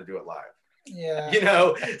figure out how to do it live.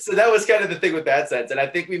 So that was kind of the thing with Bad Signs. And I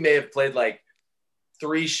think we may have played like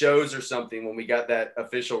 3 shows or something when we got that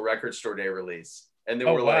official Record Store Day release. And then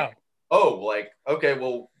like, okay,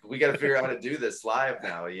 well, we got to figure out how to do this live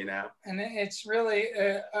now, And it's really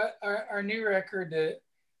our new record that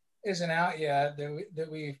isn't out yet,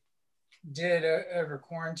 that we did over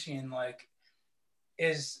quarantine, like,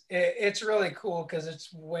 it's really cool because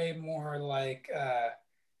it's way more like,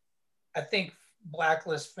 I think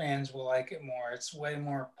Blacklist fans will like it more. It's way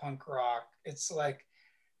more punk rock. It's like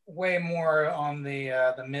way more on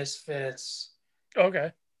the Misfits,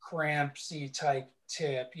 Okay. crampsy type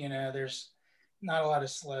tip. There's not a lot of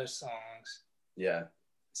slow songs. Yeah.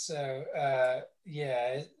 So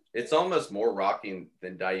yeah. It's almost more rocking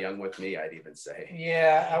than Die Young with Me, I'd even say.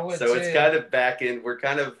 Yeah, I would. So it's kind of back in. We're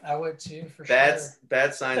kind of. I would too, for sure.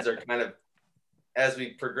 Bad Signs are kind of, as we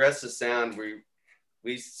progress the sound, we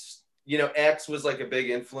X was like a big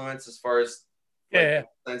influence as far as Bad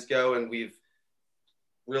Signs go, and we've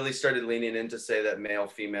really started leaning into, say, that male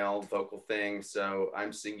female vocal thing. So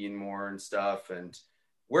I'm singing more and stuff, and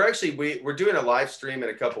we're actually we're doing a live stream in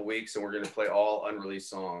a couple weeks, and we're going to play all unreleased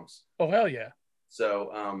songs. Oh hell yeah!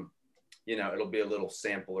 So it'll be a little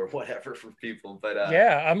sample or whatever for people, but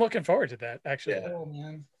yeah, I'm looking forward to that actually. Yeah, oh,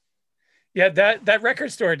 man. Yeah, that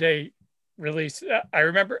Record Store Day release, I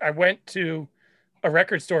remember I went to a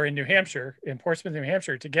record store in New Hampshire, in Portsmouth, New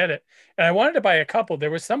Hampshire, to get it, and I wanted to buy a couple.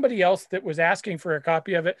 There was somebody else that was asking for a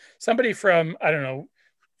copy of it, somebody from, I don't know,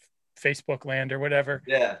 Facebook land or whatever.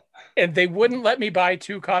 Yeah, and they wouldn't let me buy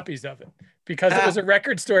 2 copies of it because it was a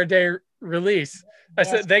Record Store Day release. I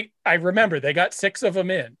said I remember they got 6 of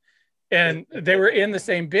them in, and they were in the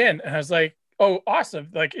same bin, and I was like, oh, awesome,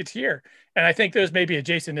 like it's here. And I think there's maybe a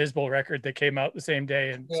Jason Isbell record that came out the same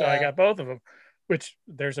day, and so I got both of them, which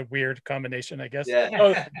there's a weird combination, I guess.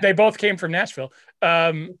 Oh, they both came from Nashville.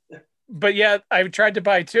 But yeah, I tried to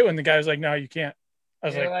buy 2, and the guy was like, no, you can't. I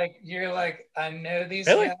was you're like, I know these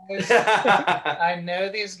really? guys. I know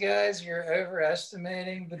these guys. You're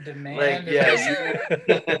overestimating the demand of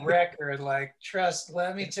this record. Like,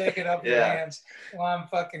 let me take it up your hands while I'm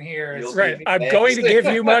fucking here. Right. I'm going to give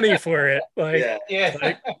you money for it. Like,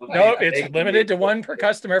 like, no, it's limited to 1 per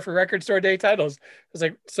customer for Record Store Day titles. I was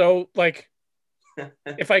like, so like,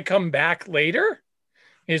 if I come back later?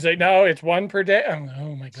 He's like, no, it's 1 per day. I'm like,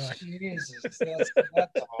 oh my God. Jesus, that's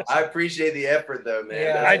awesome. I appreciate the effort though, man.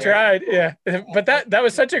 Yeah, I tried. Yeah. But that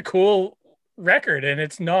was such a cool record. And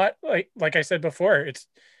it's not like I said before, it's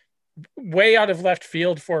way out of left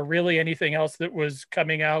field for really anything else that was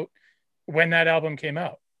coming out when that album came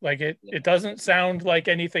out. Like it doesn't sound like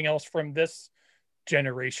anything else from this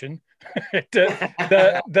generation.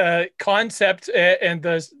 the concept and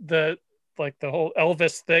the like the whole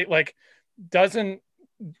Elvis thing, like doesn't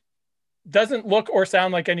look or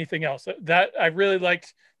sound like anything else. That I really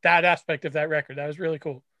liked that aspect of that record. That was really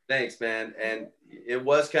cool. Thanks, man. And it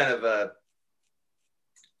was kind of a,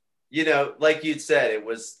 like you'd said,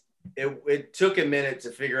 it took a minute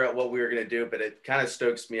to figure out what we were going to do, but it kind of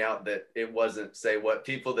stokes me out that it wasn't, say, what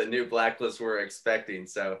people that knew Blacklist were expecting.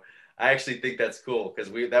 So I actually think that's cool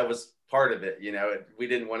because that was part of it. We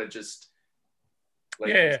didn't want to just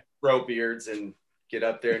throw beards and get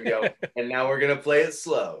up there and go, and now we're going to play it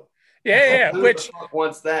slow. Yeah. Which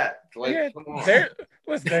wants that? Like,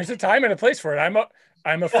 there's a time and a place for it. I'm a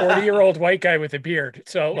 40-year-old white guy with a beard,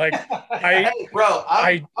 so like I'm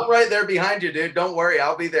right there behind you, dude. Don't worry,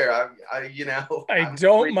 I'll be there. I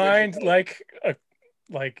don't mind like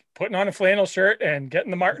putting on a flannel shirt and getting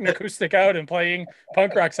the Martin acoustic out and playing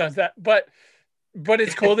punk rock songs. But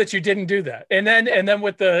it's cool that you didn't do that. And then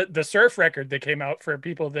with the surf record that came out, for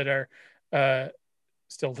people that are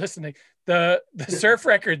still listening, the surf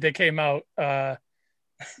record that came out a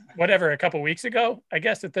couple weeks ago, I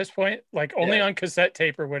guess at this point, like only on cassette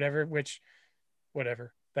tape or whatever,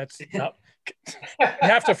 that's not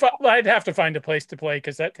I'd have to find a place to play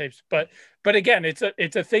cassette tapes, but again, it's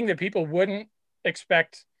a thing that people wouldn't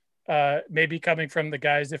expect, maybe coming from the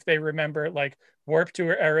guys if they remember like Warped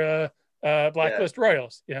Tour era Blacklist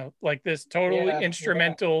Royals, like this totally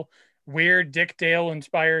instrumental weird Dick Dale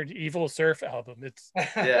inspired evil surf album. It's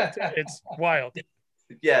wild.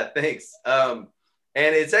 Yeah, thanks. And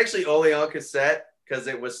it's actually only on cassette because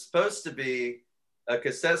it was supposed to be a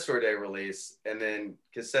Cassette Store Day release, and then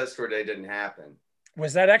Cassette Store Day didn't happen.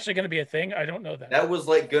 Was that actually going to be a thing? I don't know that. That was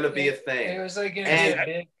like going to be a thing. It was like going to be a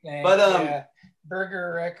big thing. But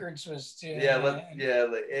Burger Records was too.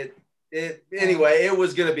 Anyway, it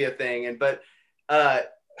was going to be a thing,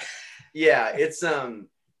 it's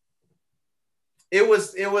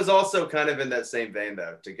It was also kind of in that same vein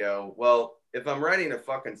though, to go, well, if I'm writing a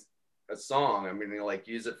song, I'm going to like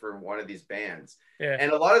use it for one of these bands. Yeah.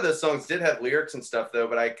 And a lot of those songs did have lyrics and stuff though,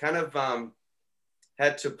 but I kind of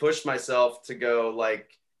had to push myself to go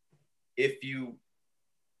like,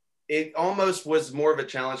 it almost was more of a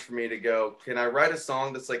challenge for me to go, can I write a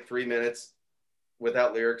song that's like 3 minutes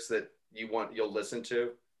without lyrics that you'll listen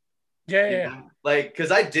to? Yeah. Like,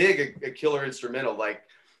 cause I dig a killer instrumental, like,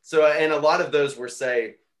 so, and a lot of those were,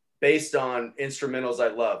 say, based on instrumentals I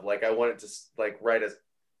love. Like I wanted to like write a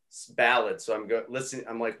ballad. So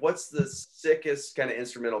I'm like, what's the sickest kind of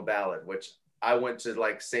instrumental ballad? Which I went to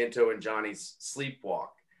like Santo and Johnny's Sleepwalk,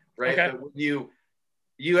 right? Okay. But when you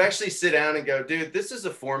you actually sit down and go, dude, this is a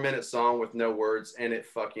 4-minute song with no words and it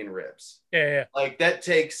fucking rips. Yeah. Like that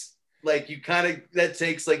takes like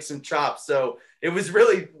like some chops. So it was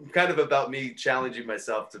really kind of about me challenging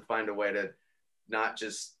myself to find a way to not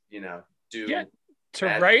just, to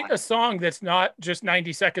write a song that's not just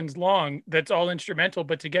 90 seconds long, that's all instrumental,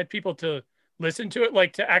 but to get people to listen to it,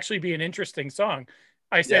 like to actually be an interesting song.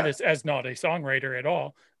 I say this as not a songwriter at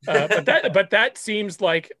all, but that seems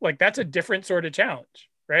like that's a different sort of challenge,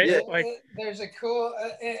 right? Yeah, like there's a cool.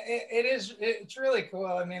 It's really cool.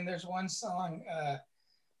 I mean, there's one song.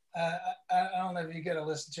 I don't know if you got to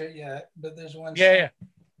listen to it yet, but there's one song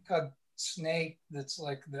called Snake that's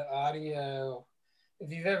like the audio.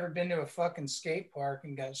 If you've ever been to a fucking skate park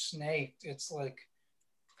and got snaked, it's like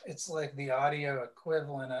the audio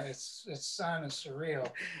equivalent. It's kind of surreal.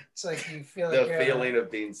 It's like you feel the feeling of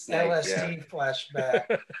being snaked. LSD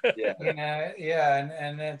flashback.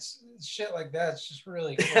 And it's shit like that. It's just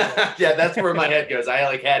really cool. Yeah, that's where my head goes. I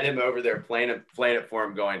like had him over there playing it for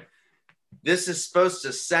him, going, this is supposed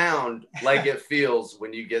to sound like it feels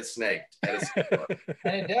when you get snaked at a skate park.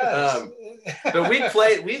 And it does. But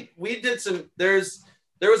we did some. There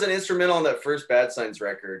was an instrumental on that first Bad Signs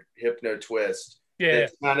record, Hypno Twist.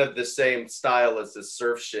 It's kind of the same style as the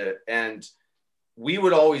surf shit. And we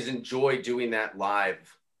would always enjoy doing that live,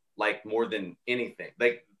 like more than anything.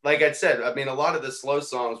 Like I said, I mean, a lot of the slow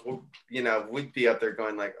songs, we'd be up there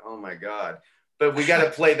going like, oh my God. But we got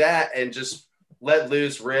to play that and just let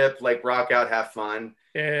loose, rip, like rock out, have fun.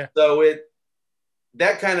 Yeah. So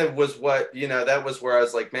that kind of was what, that was where I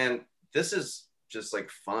was like, man, this is just like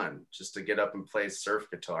fun, just to get up and play surf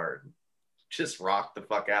guitar and just rock the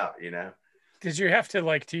fuck out, Did you have to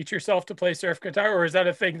like teach yourself to play surf guitar, or is that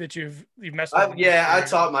a thing that you've messed with? I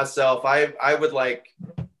taught myself. I would like,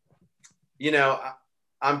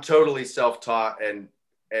 I'm totally self-taught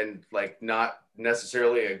and like not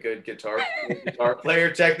necessarily a good guitar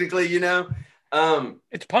player technically,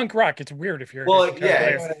 It's punk rock. It's weird if you're a guitar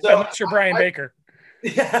player. So unless you're Brian Baker.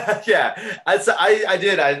 Yeah. I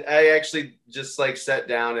did. I actually just like sat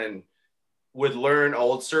down and would learn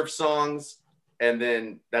old surf songs. And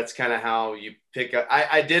then that's kind of how you pick up.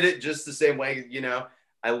 I did it just the same way,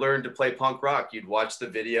 I learned to play punk rock. You'd watch the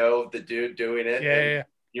video of the dude doing it. Yeah.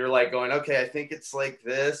 You're like going, okay, I think it's like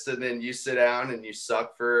this. And then you sit down and you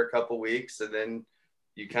suck for a couple weeks. And then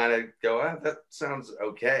you kind of go, that sounds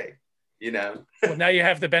okay. Well, now you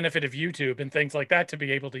have the benefit of YouTube and things like that to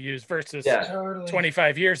be able to use versus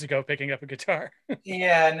 25 years ago picking up a guitar.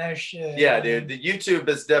 Yeah, no shit. Yeah, dude. The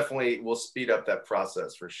YouTube will speed up that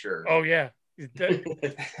process for sure. Oh, yeah.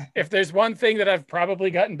 If there's one thing that I've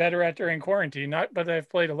probably gotten better at during quarantine, not but I've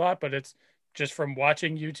played a lot, but it's just from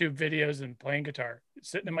watching YouTube videos and playing guitar,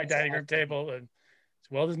 sitting at my dining room table, and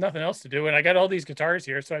there's nothing else to do, and I got all these guitars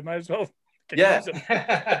here, so I might as well use them.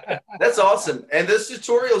 That's awesome. And those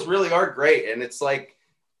tutorials really are great, and it's like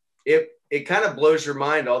it kind of blows your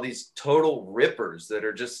mind, all these total rippers that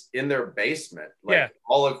are just in their basement, like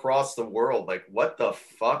all across the world. Like, what the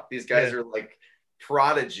fuck? These guys are like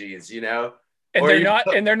prodigies, And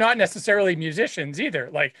they're not necessarily musicians either.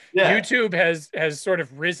 Like YouTube has sort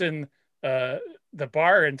of risen the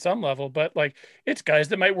bar in some level, but like it's guys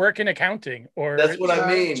that might work in accounting or that's what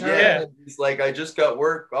I mean. Yeah. It's like I just got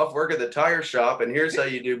off work at the tire shop and here's how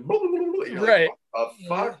you do right. Like,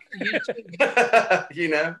 fuck.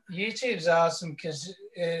 YouTube's awesome because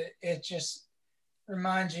it just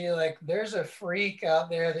reminds you like there's a freak out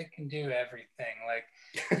there that can do everything. Like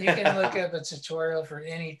you can look up a tutorial for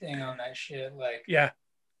anything on that shit.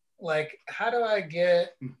 Like how do I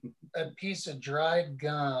get a piece of dried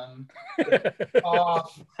gum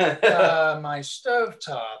off my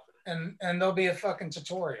stovetop? And there'll be a fucking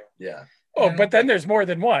tutorial. Yeah. Oh, but then there's more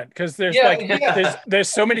than one because there's there's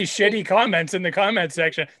so many shitty comments in the comment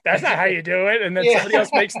section. That's not how you do it, and then somebody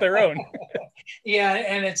else makes their own.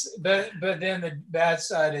 And but then the bad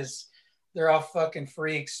side is they're all fucking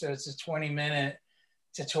freaks. So it's a 20-minute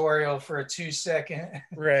tutorial for a 2-second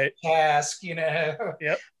task,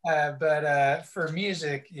 Yep. But for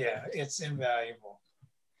music, it's invaluable.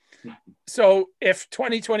 So if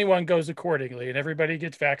 2021 goes accordingly and everybody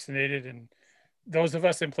gets vaccinated and those of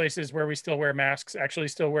us in places where we still wear masks actually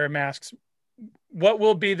still wear masks, what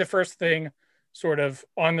will be the first thing sort of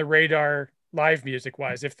on the radar live music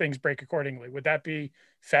wise if things break accordingly? Would that be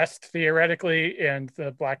Fest theoretically and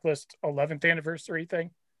the Blacklist 11th anniversary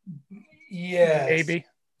thing? Yeah, maybe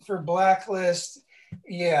for Blacklist,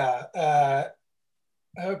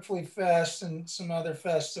 hopefully Fest and some other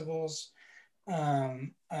festivals.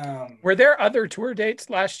 Were there other tour dates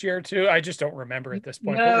last year too? I just don't remember at this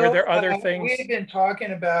point. No, but were there other things? We've been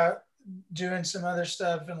talking about doing some other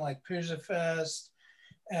stuff in like Puja Fest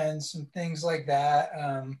and some things like that.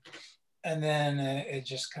 And then it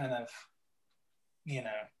just kind of, you know.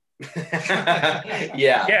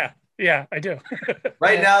 Yeah, I do.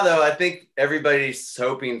 Right now, though, I think everybody's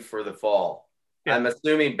hoping for the fall. Yeah. I'm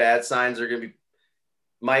assuming Bad Signs are going to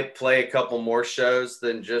might play a couple more shows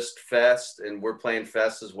than just Fest, and we're playing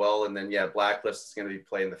Fest as well. And then Blacklist is going to be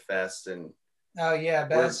playing the Fest, and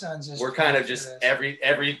Bad Signs is. We're kind of just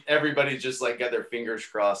everybody's just like got their fingers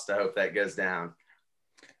crossed to hope that goes down.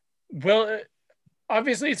 Well,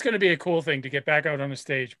 obviously it's going to be a cool thing to get back out on a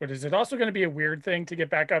stage, but is it also going to be a weird thing to get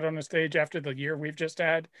back out on a stage after the year we've just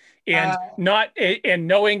had, and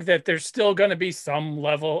knowing that there's still going to be some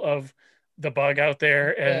level of the bug out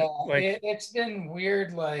there? And it's been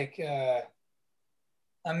weird. Like, I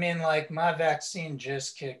mean, like my vaccine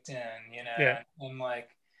just kicked in, you know, and like,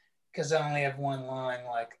 because I only have one line,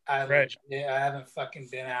 like I haven't fucking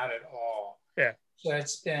been out at all. Yeah. So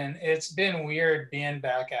it's been weird being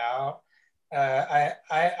back out. I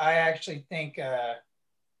actually think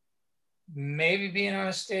maybe being on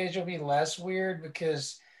a stage will be less weird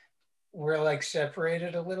because we're like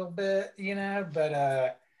separated a little bit, you know,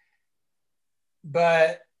 but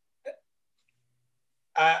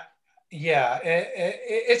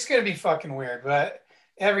it's going to be fucking weird, but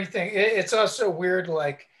everything, it's also weird,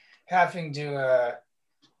 like having to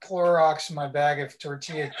Clorox my bag of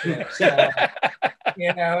tortilla chips.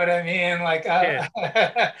 You know what I mean? Like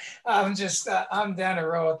I'm down to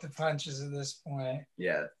roll with the punches at this point.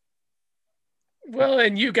 Yeah. Well,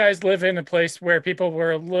 and you guys live in a place where people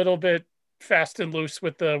were a little bit fast and loose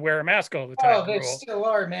with the wear a mask all the time. Oh, they still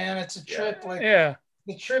are, man. It's a trip. Like the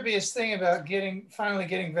trippiest thing about finally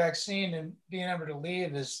getting vaccine and being able to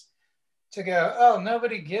leave is to go, oh,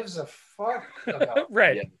 nobody gives a fuck about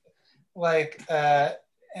right. It. Like and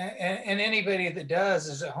anybody that does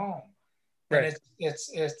is at home. Right. And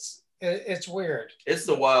it's weird. It's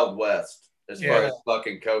the Wild West as far as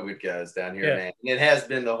fucking COVID goes down here, man. It has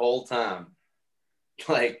been the whole time.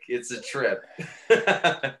 Like, it's a trip.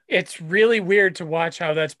 It's really weird to watch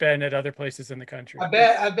how that's been at other places in the country. I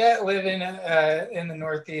bet living in the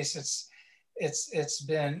Northeast, it's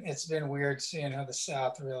been weird seeing how the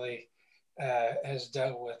South really has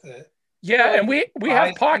dealt with it. Yeah, and we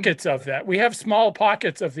have pockets of that. We have small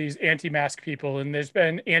pockets of these anti-mask people, and there's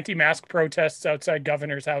been anti-mask protests outside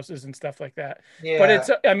governors' houses and stuff like that. Yeah. But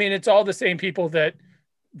it's all the same people that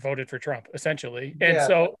voted for Trump, essentially. And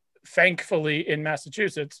so thankfully in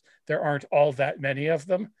Massachusetts, there aren't all that many of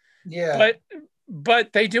them. Yeah.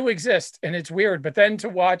 But they do exist, and it's weird. But then to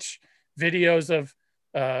watch videos of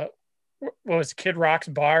what was Kid Rock's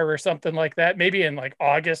bar or something like that, maybe in like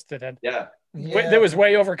August, that had there was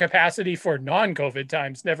way over capacity for non-COVID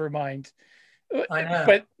times, never mind. I know.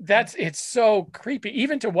 But it's so creepy,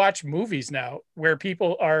 even to watch movies now where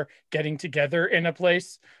people are getting together in a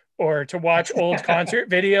place, or to watch old concert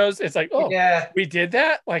videos. It's like, we did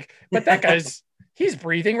that. Like, but that guy's, he's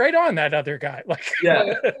breathing right on that other guy. Like,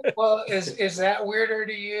 well, is that weirder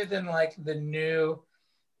to you than like the new,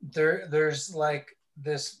 there's like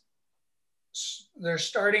this, there's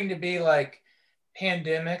starting to be like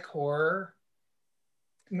pandemic horror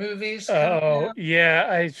movies. Oh yeah,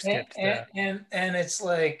 I skipped that. And it's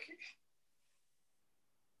like,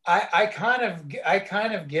 I kind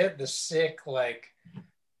of get the sick like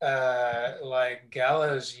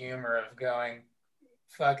gallows humor of going,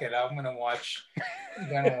 fuck it, I'm gonna watch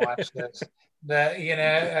this. But you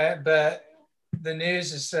know, but the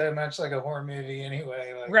news is so much like a horror movie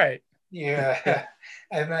anyway. Like, right. Yeah,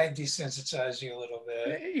 I might desensitize you a little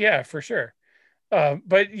bit. Yeah, for sure.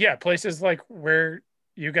 But yeah, places like where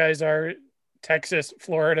you guys are, Texas,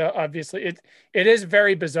 Florida, obviously, it is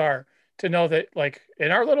very bizarre to know that, like,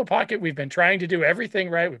 in our little pocket, we've been trying to do everything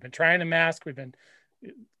right. We've been trying to mask.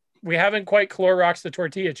 We haven't quite Cloroxed the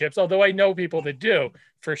tortilla chips, although I know people that do,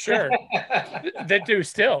 for sure, that do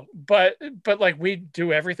still. But like, we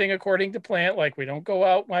do everything according to plan. Like, we don't go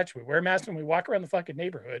out much. We wear masks when we walk around the fucking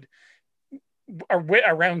neighborhood,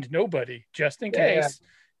 around nobody, just in case.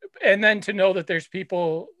 And then to know that there's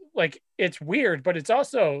people, like, it's weird, but it's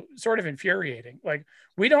also sort of infuriating. Like,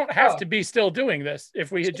 we don't have to be still doing this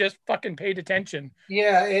if we had just fucking paid attention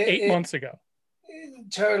 8 months ago.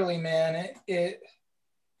 Totally, man. It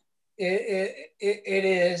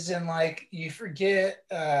is. And like, you forget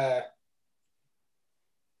I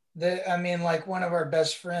mean, like, one of our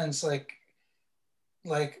best friends, like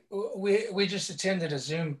we just attended a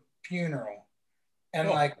Zoom funeral, and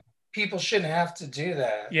like, people shouldn't have to do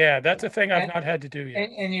that. Yeah, that's a thing I've not had to do yet.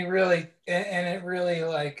 And you really, and it really,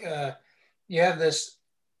 like, you have this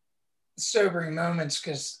sobering moments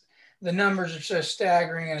because the numbers are so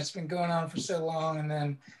staggering and it's been going on for so long. And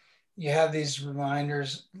then you have these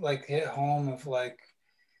reminders like hit home of like,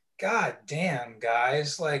 God damn,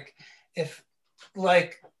 guys, like if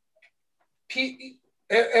like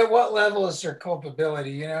at what level is their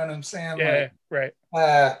culpability? You know what I'm saying? Yeah, like,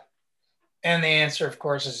 right. And the answer, of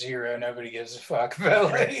course, is zero. Nobody gives a fuck.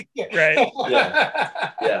 But like, right.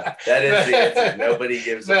 Yeah, that is the answer. Nobody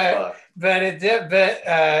gives a fuck. But it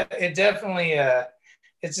definitely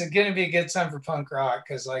it's going to be a good time for punk rock,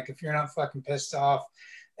 because like if you're not fucking pissed off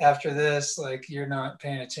after this, like you're not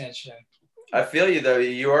paying attention. I feel you though.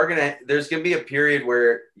 There's gonna be a period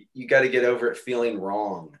where you got to get over it feeling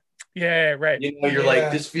wrong. Yeah, right. You know, you're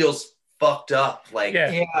like, this feels fucked up. Like,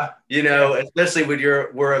 you know, especially when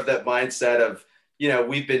we're of that mindset of, you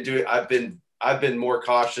know, I've been more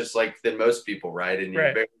cautious like than most people, right? And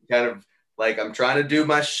you're kind of like, I'm trying to do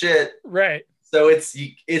my shit, right? So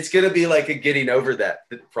it's gonna be like a getting over that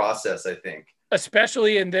process, I think,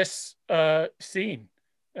 especially in this scene.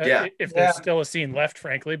 If there's still a scene left,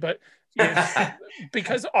 frankly, but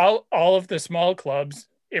because all of the small clubs,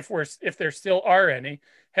 if there still are any,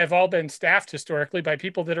 have all been staffed historically by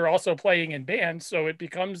people that are also playing in bands. So it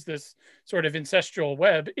becomes this sort of incestual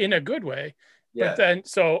web in a good way. But then,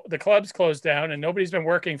 so the club's closed down and nobody's been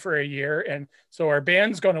working for a year. And so our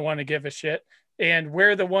band's going to want to give a shit. And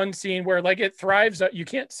we're the one scene where like it thrives. You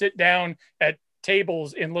can't sit down at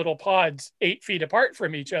tables in little pods 8 feet apart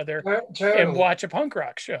from each other and watch a punk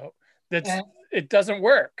rock show. It doesn't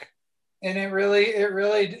work. And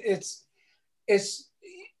it's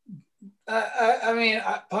I mean,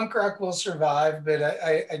 punk rock will survive, but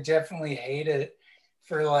I definitely hate it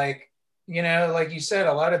for like, you know, like you said,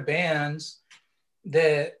 a lot of bands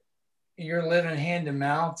that you're living hand to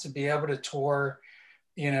mouth to be able to tour,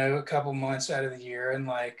 you know, a couple months out of the year, and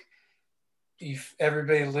like if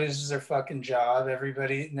everybody loses their fucking job,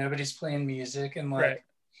 nobody's playing music, and like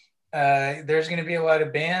there's going to be a lot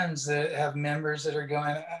of bands that have members that are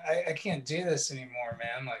going, I can't do this anymore,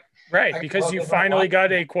 man. Like, because you finally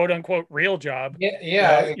got a quote unquote real job.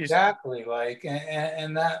 Yeah, exactly. Like,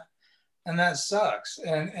 and that sucks.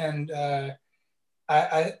 And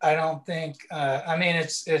I don't think, I mean,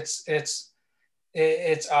 it's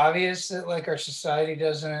obvious that like our society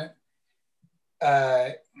doesn't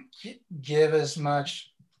give as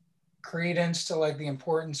much credence to like the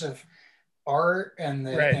importance of art and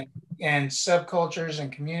and subcultures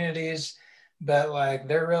and communities, but like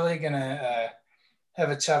they're really gonna have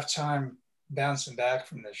a tough time bouncing back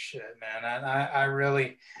from this shit, man. And I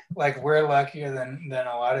really like, we're luckier than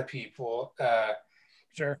a lot of people.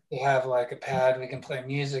 We have like a pad we can play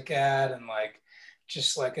music at, and like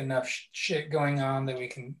just like enough shit going on that we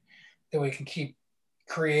can keep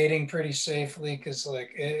creating pretty safely, because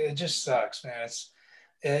like it just sucks, man.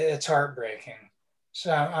 It's heartbreaking.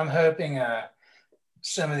 So I'm hoping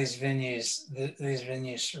some of these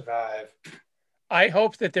venues survive. I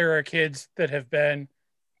hope that there are kids that have been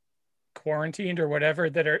quarantined or whatever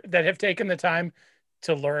that have taken the time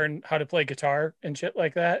to learn how to play guitar and shit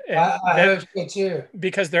like that. And I hope so too,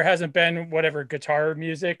 because there hasn't been whatever guitar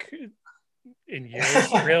music in years,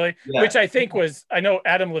 really. Which I think I know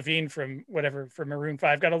Adam Levine from Maroon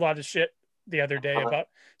 5 got a lot of shit the other day about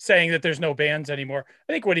saying that there's no bands anymore.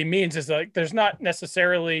 I think what he means is like there's not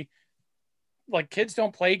necessarily like kids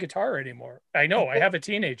don't play guitar anymore. I know, I have a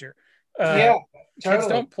teenager. Totally. Kids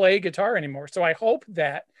don't play guitar anymore. So I hope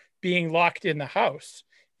that being locked in the house,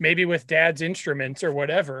 maybe with dad's instruments or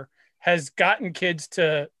whatever, has gotten kids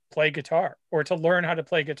to play guitar or to learn how to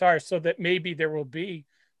play guitar, so that maybe there will be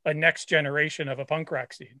a next generation of a punk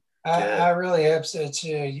rock scene. I really hope so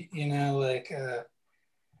too. You know, like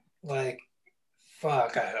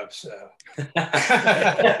fuck, I hope so.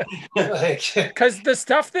 Like, because the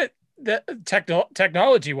stuff that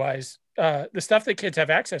technology wise, the stuff that kids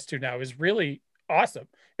have access to now is really awesome,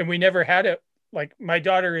 and we never had it. Like, my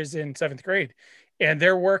daughter is in 7th grade, and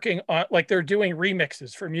they're working on, like, they're doing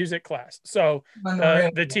remixes for music class. So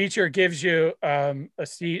the teacher gives you a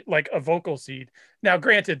seed, like a vocal seed. Now,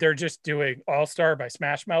 granted, they're just doing All Star by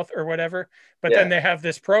Smash Mouth or whatever, but then they have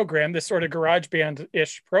this program, this sort of garage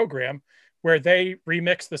band-ish program, where they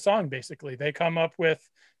remix the song. Basically, they come up with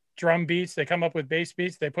drum beats, they come up with bass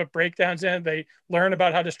beats, they put breakdowns in, they learn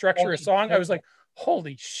about how to structure a song. I was like,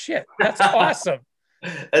 holy shit, that's awesome.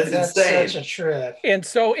 That's insane. Such a trip. And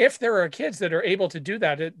so if there are kids that are able to do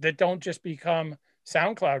that, that don't just become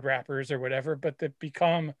SoundCloud rappers or whatever, but that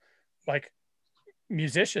become like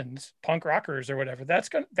musicians, punk rockers or whatever,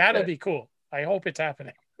 that'll be cool. I hope it's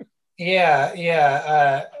happening.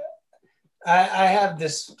 I have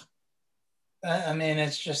this, I mean,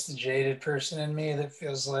 it's just the jaded person in me that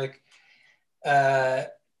feels like the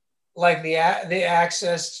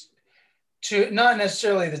access to not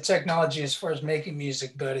necessarily the technology as far as making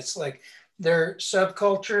music, but it's like their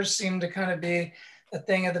subcultures seem to kind of be a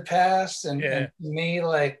thing of the past. And to me,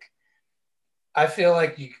 like, I feel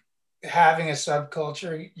like having a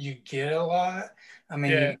subculture, you get a lot. I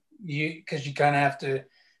mean, because you kind of have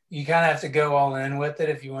to go all in with it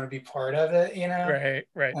if you want to be part of it, you know.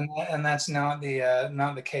 Right. And that's not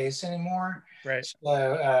the case anymore. Right.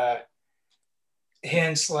 So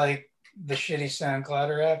hence like the shitty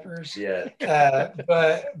SoundCloud rappers. Yeah.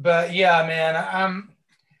 But yeah, man,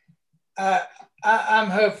 I'm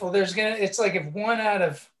hopeful. It's like if 1 out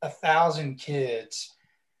of 1,000 kids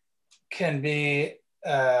can be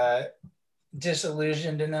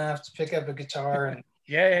disillusioned enough to pick up a guitar and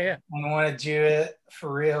want to do it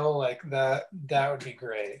for real, like that would be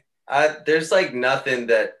great. There's like nothing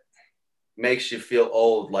that makes you feel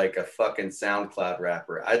old like a fucking SoundCloud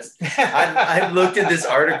rapper. I looked at this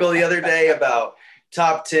article the other day about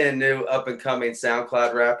top 10 new up and coming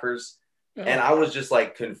SoundCloud rappers, and I was just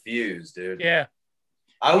like confused, dude. Yeah.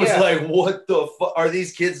 I was like, what the fuck? Are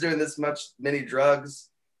these kids doing this many drugs?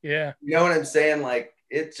 Yeah. You know what I'm saying? Like,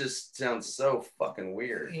 it just sounds so fucking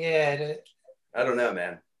weird. Yeah. I don't know,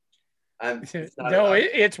 man.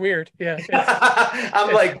 It's weird. Yeah.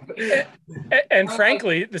 I'm like, and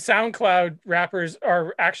frankly, the SoundCloud rappers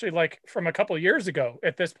are actually like from a couple of years ago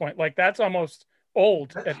at this point. Like that's almost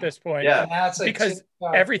old at this point. Yeah. Like because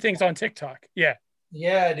TikTok. Everything's on TikTok. Yeah.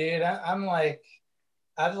 Yeah, dude. I'm like,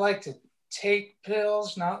 I'd like to take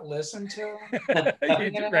pills, not listen to them.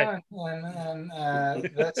 Right. And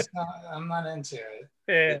that's not, I'm not into it.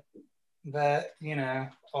 Yeah. But,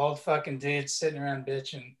 old fucking dudes sitting around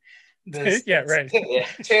bitching. Right.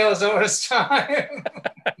 Tale as old as time.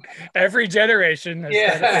 Every generation. Like,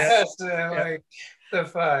 the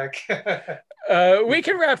fuck. We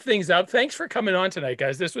can wrap things up. Thanks for coming on tonight,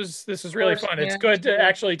 guys. This was really fun. It's good to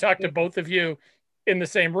actually talk to both of you in the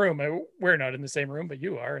same room. We're not in the same room, but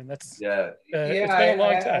you are, and that's it's been a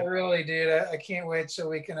long time. I really did. I can't wait so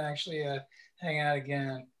we can actually hang out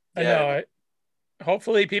again. I know.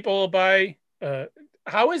 Hopefully, people will buy.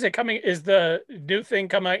 How is it coming? Is the new thing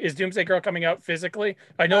coming? Is Doomsday Girl coming out physically?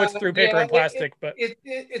 I know it's through paper and plastic, but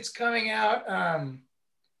it's coming out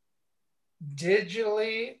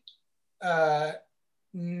digitally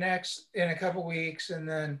next in a couple weeks, and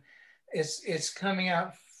then it's coming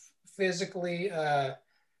out physically. I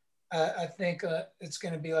think it's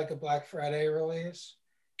going to be like a Black Friday release.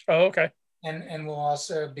 Oh, okay. And will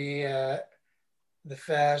also be the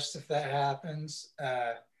fest if that happens.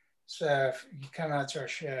 So if you come out to our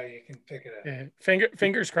show, you can pick it up. Yeah.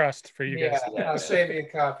 Fingers crossed for you guys. Yeah, I'll save you a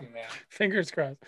copy, man. Fingers crossed.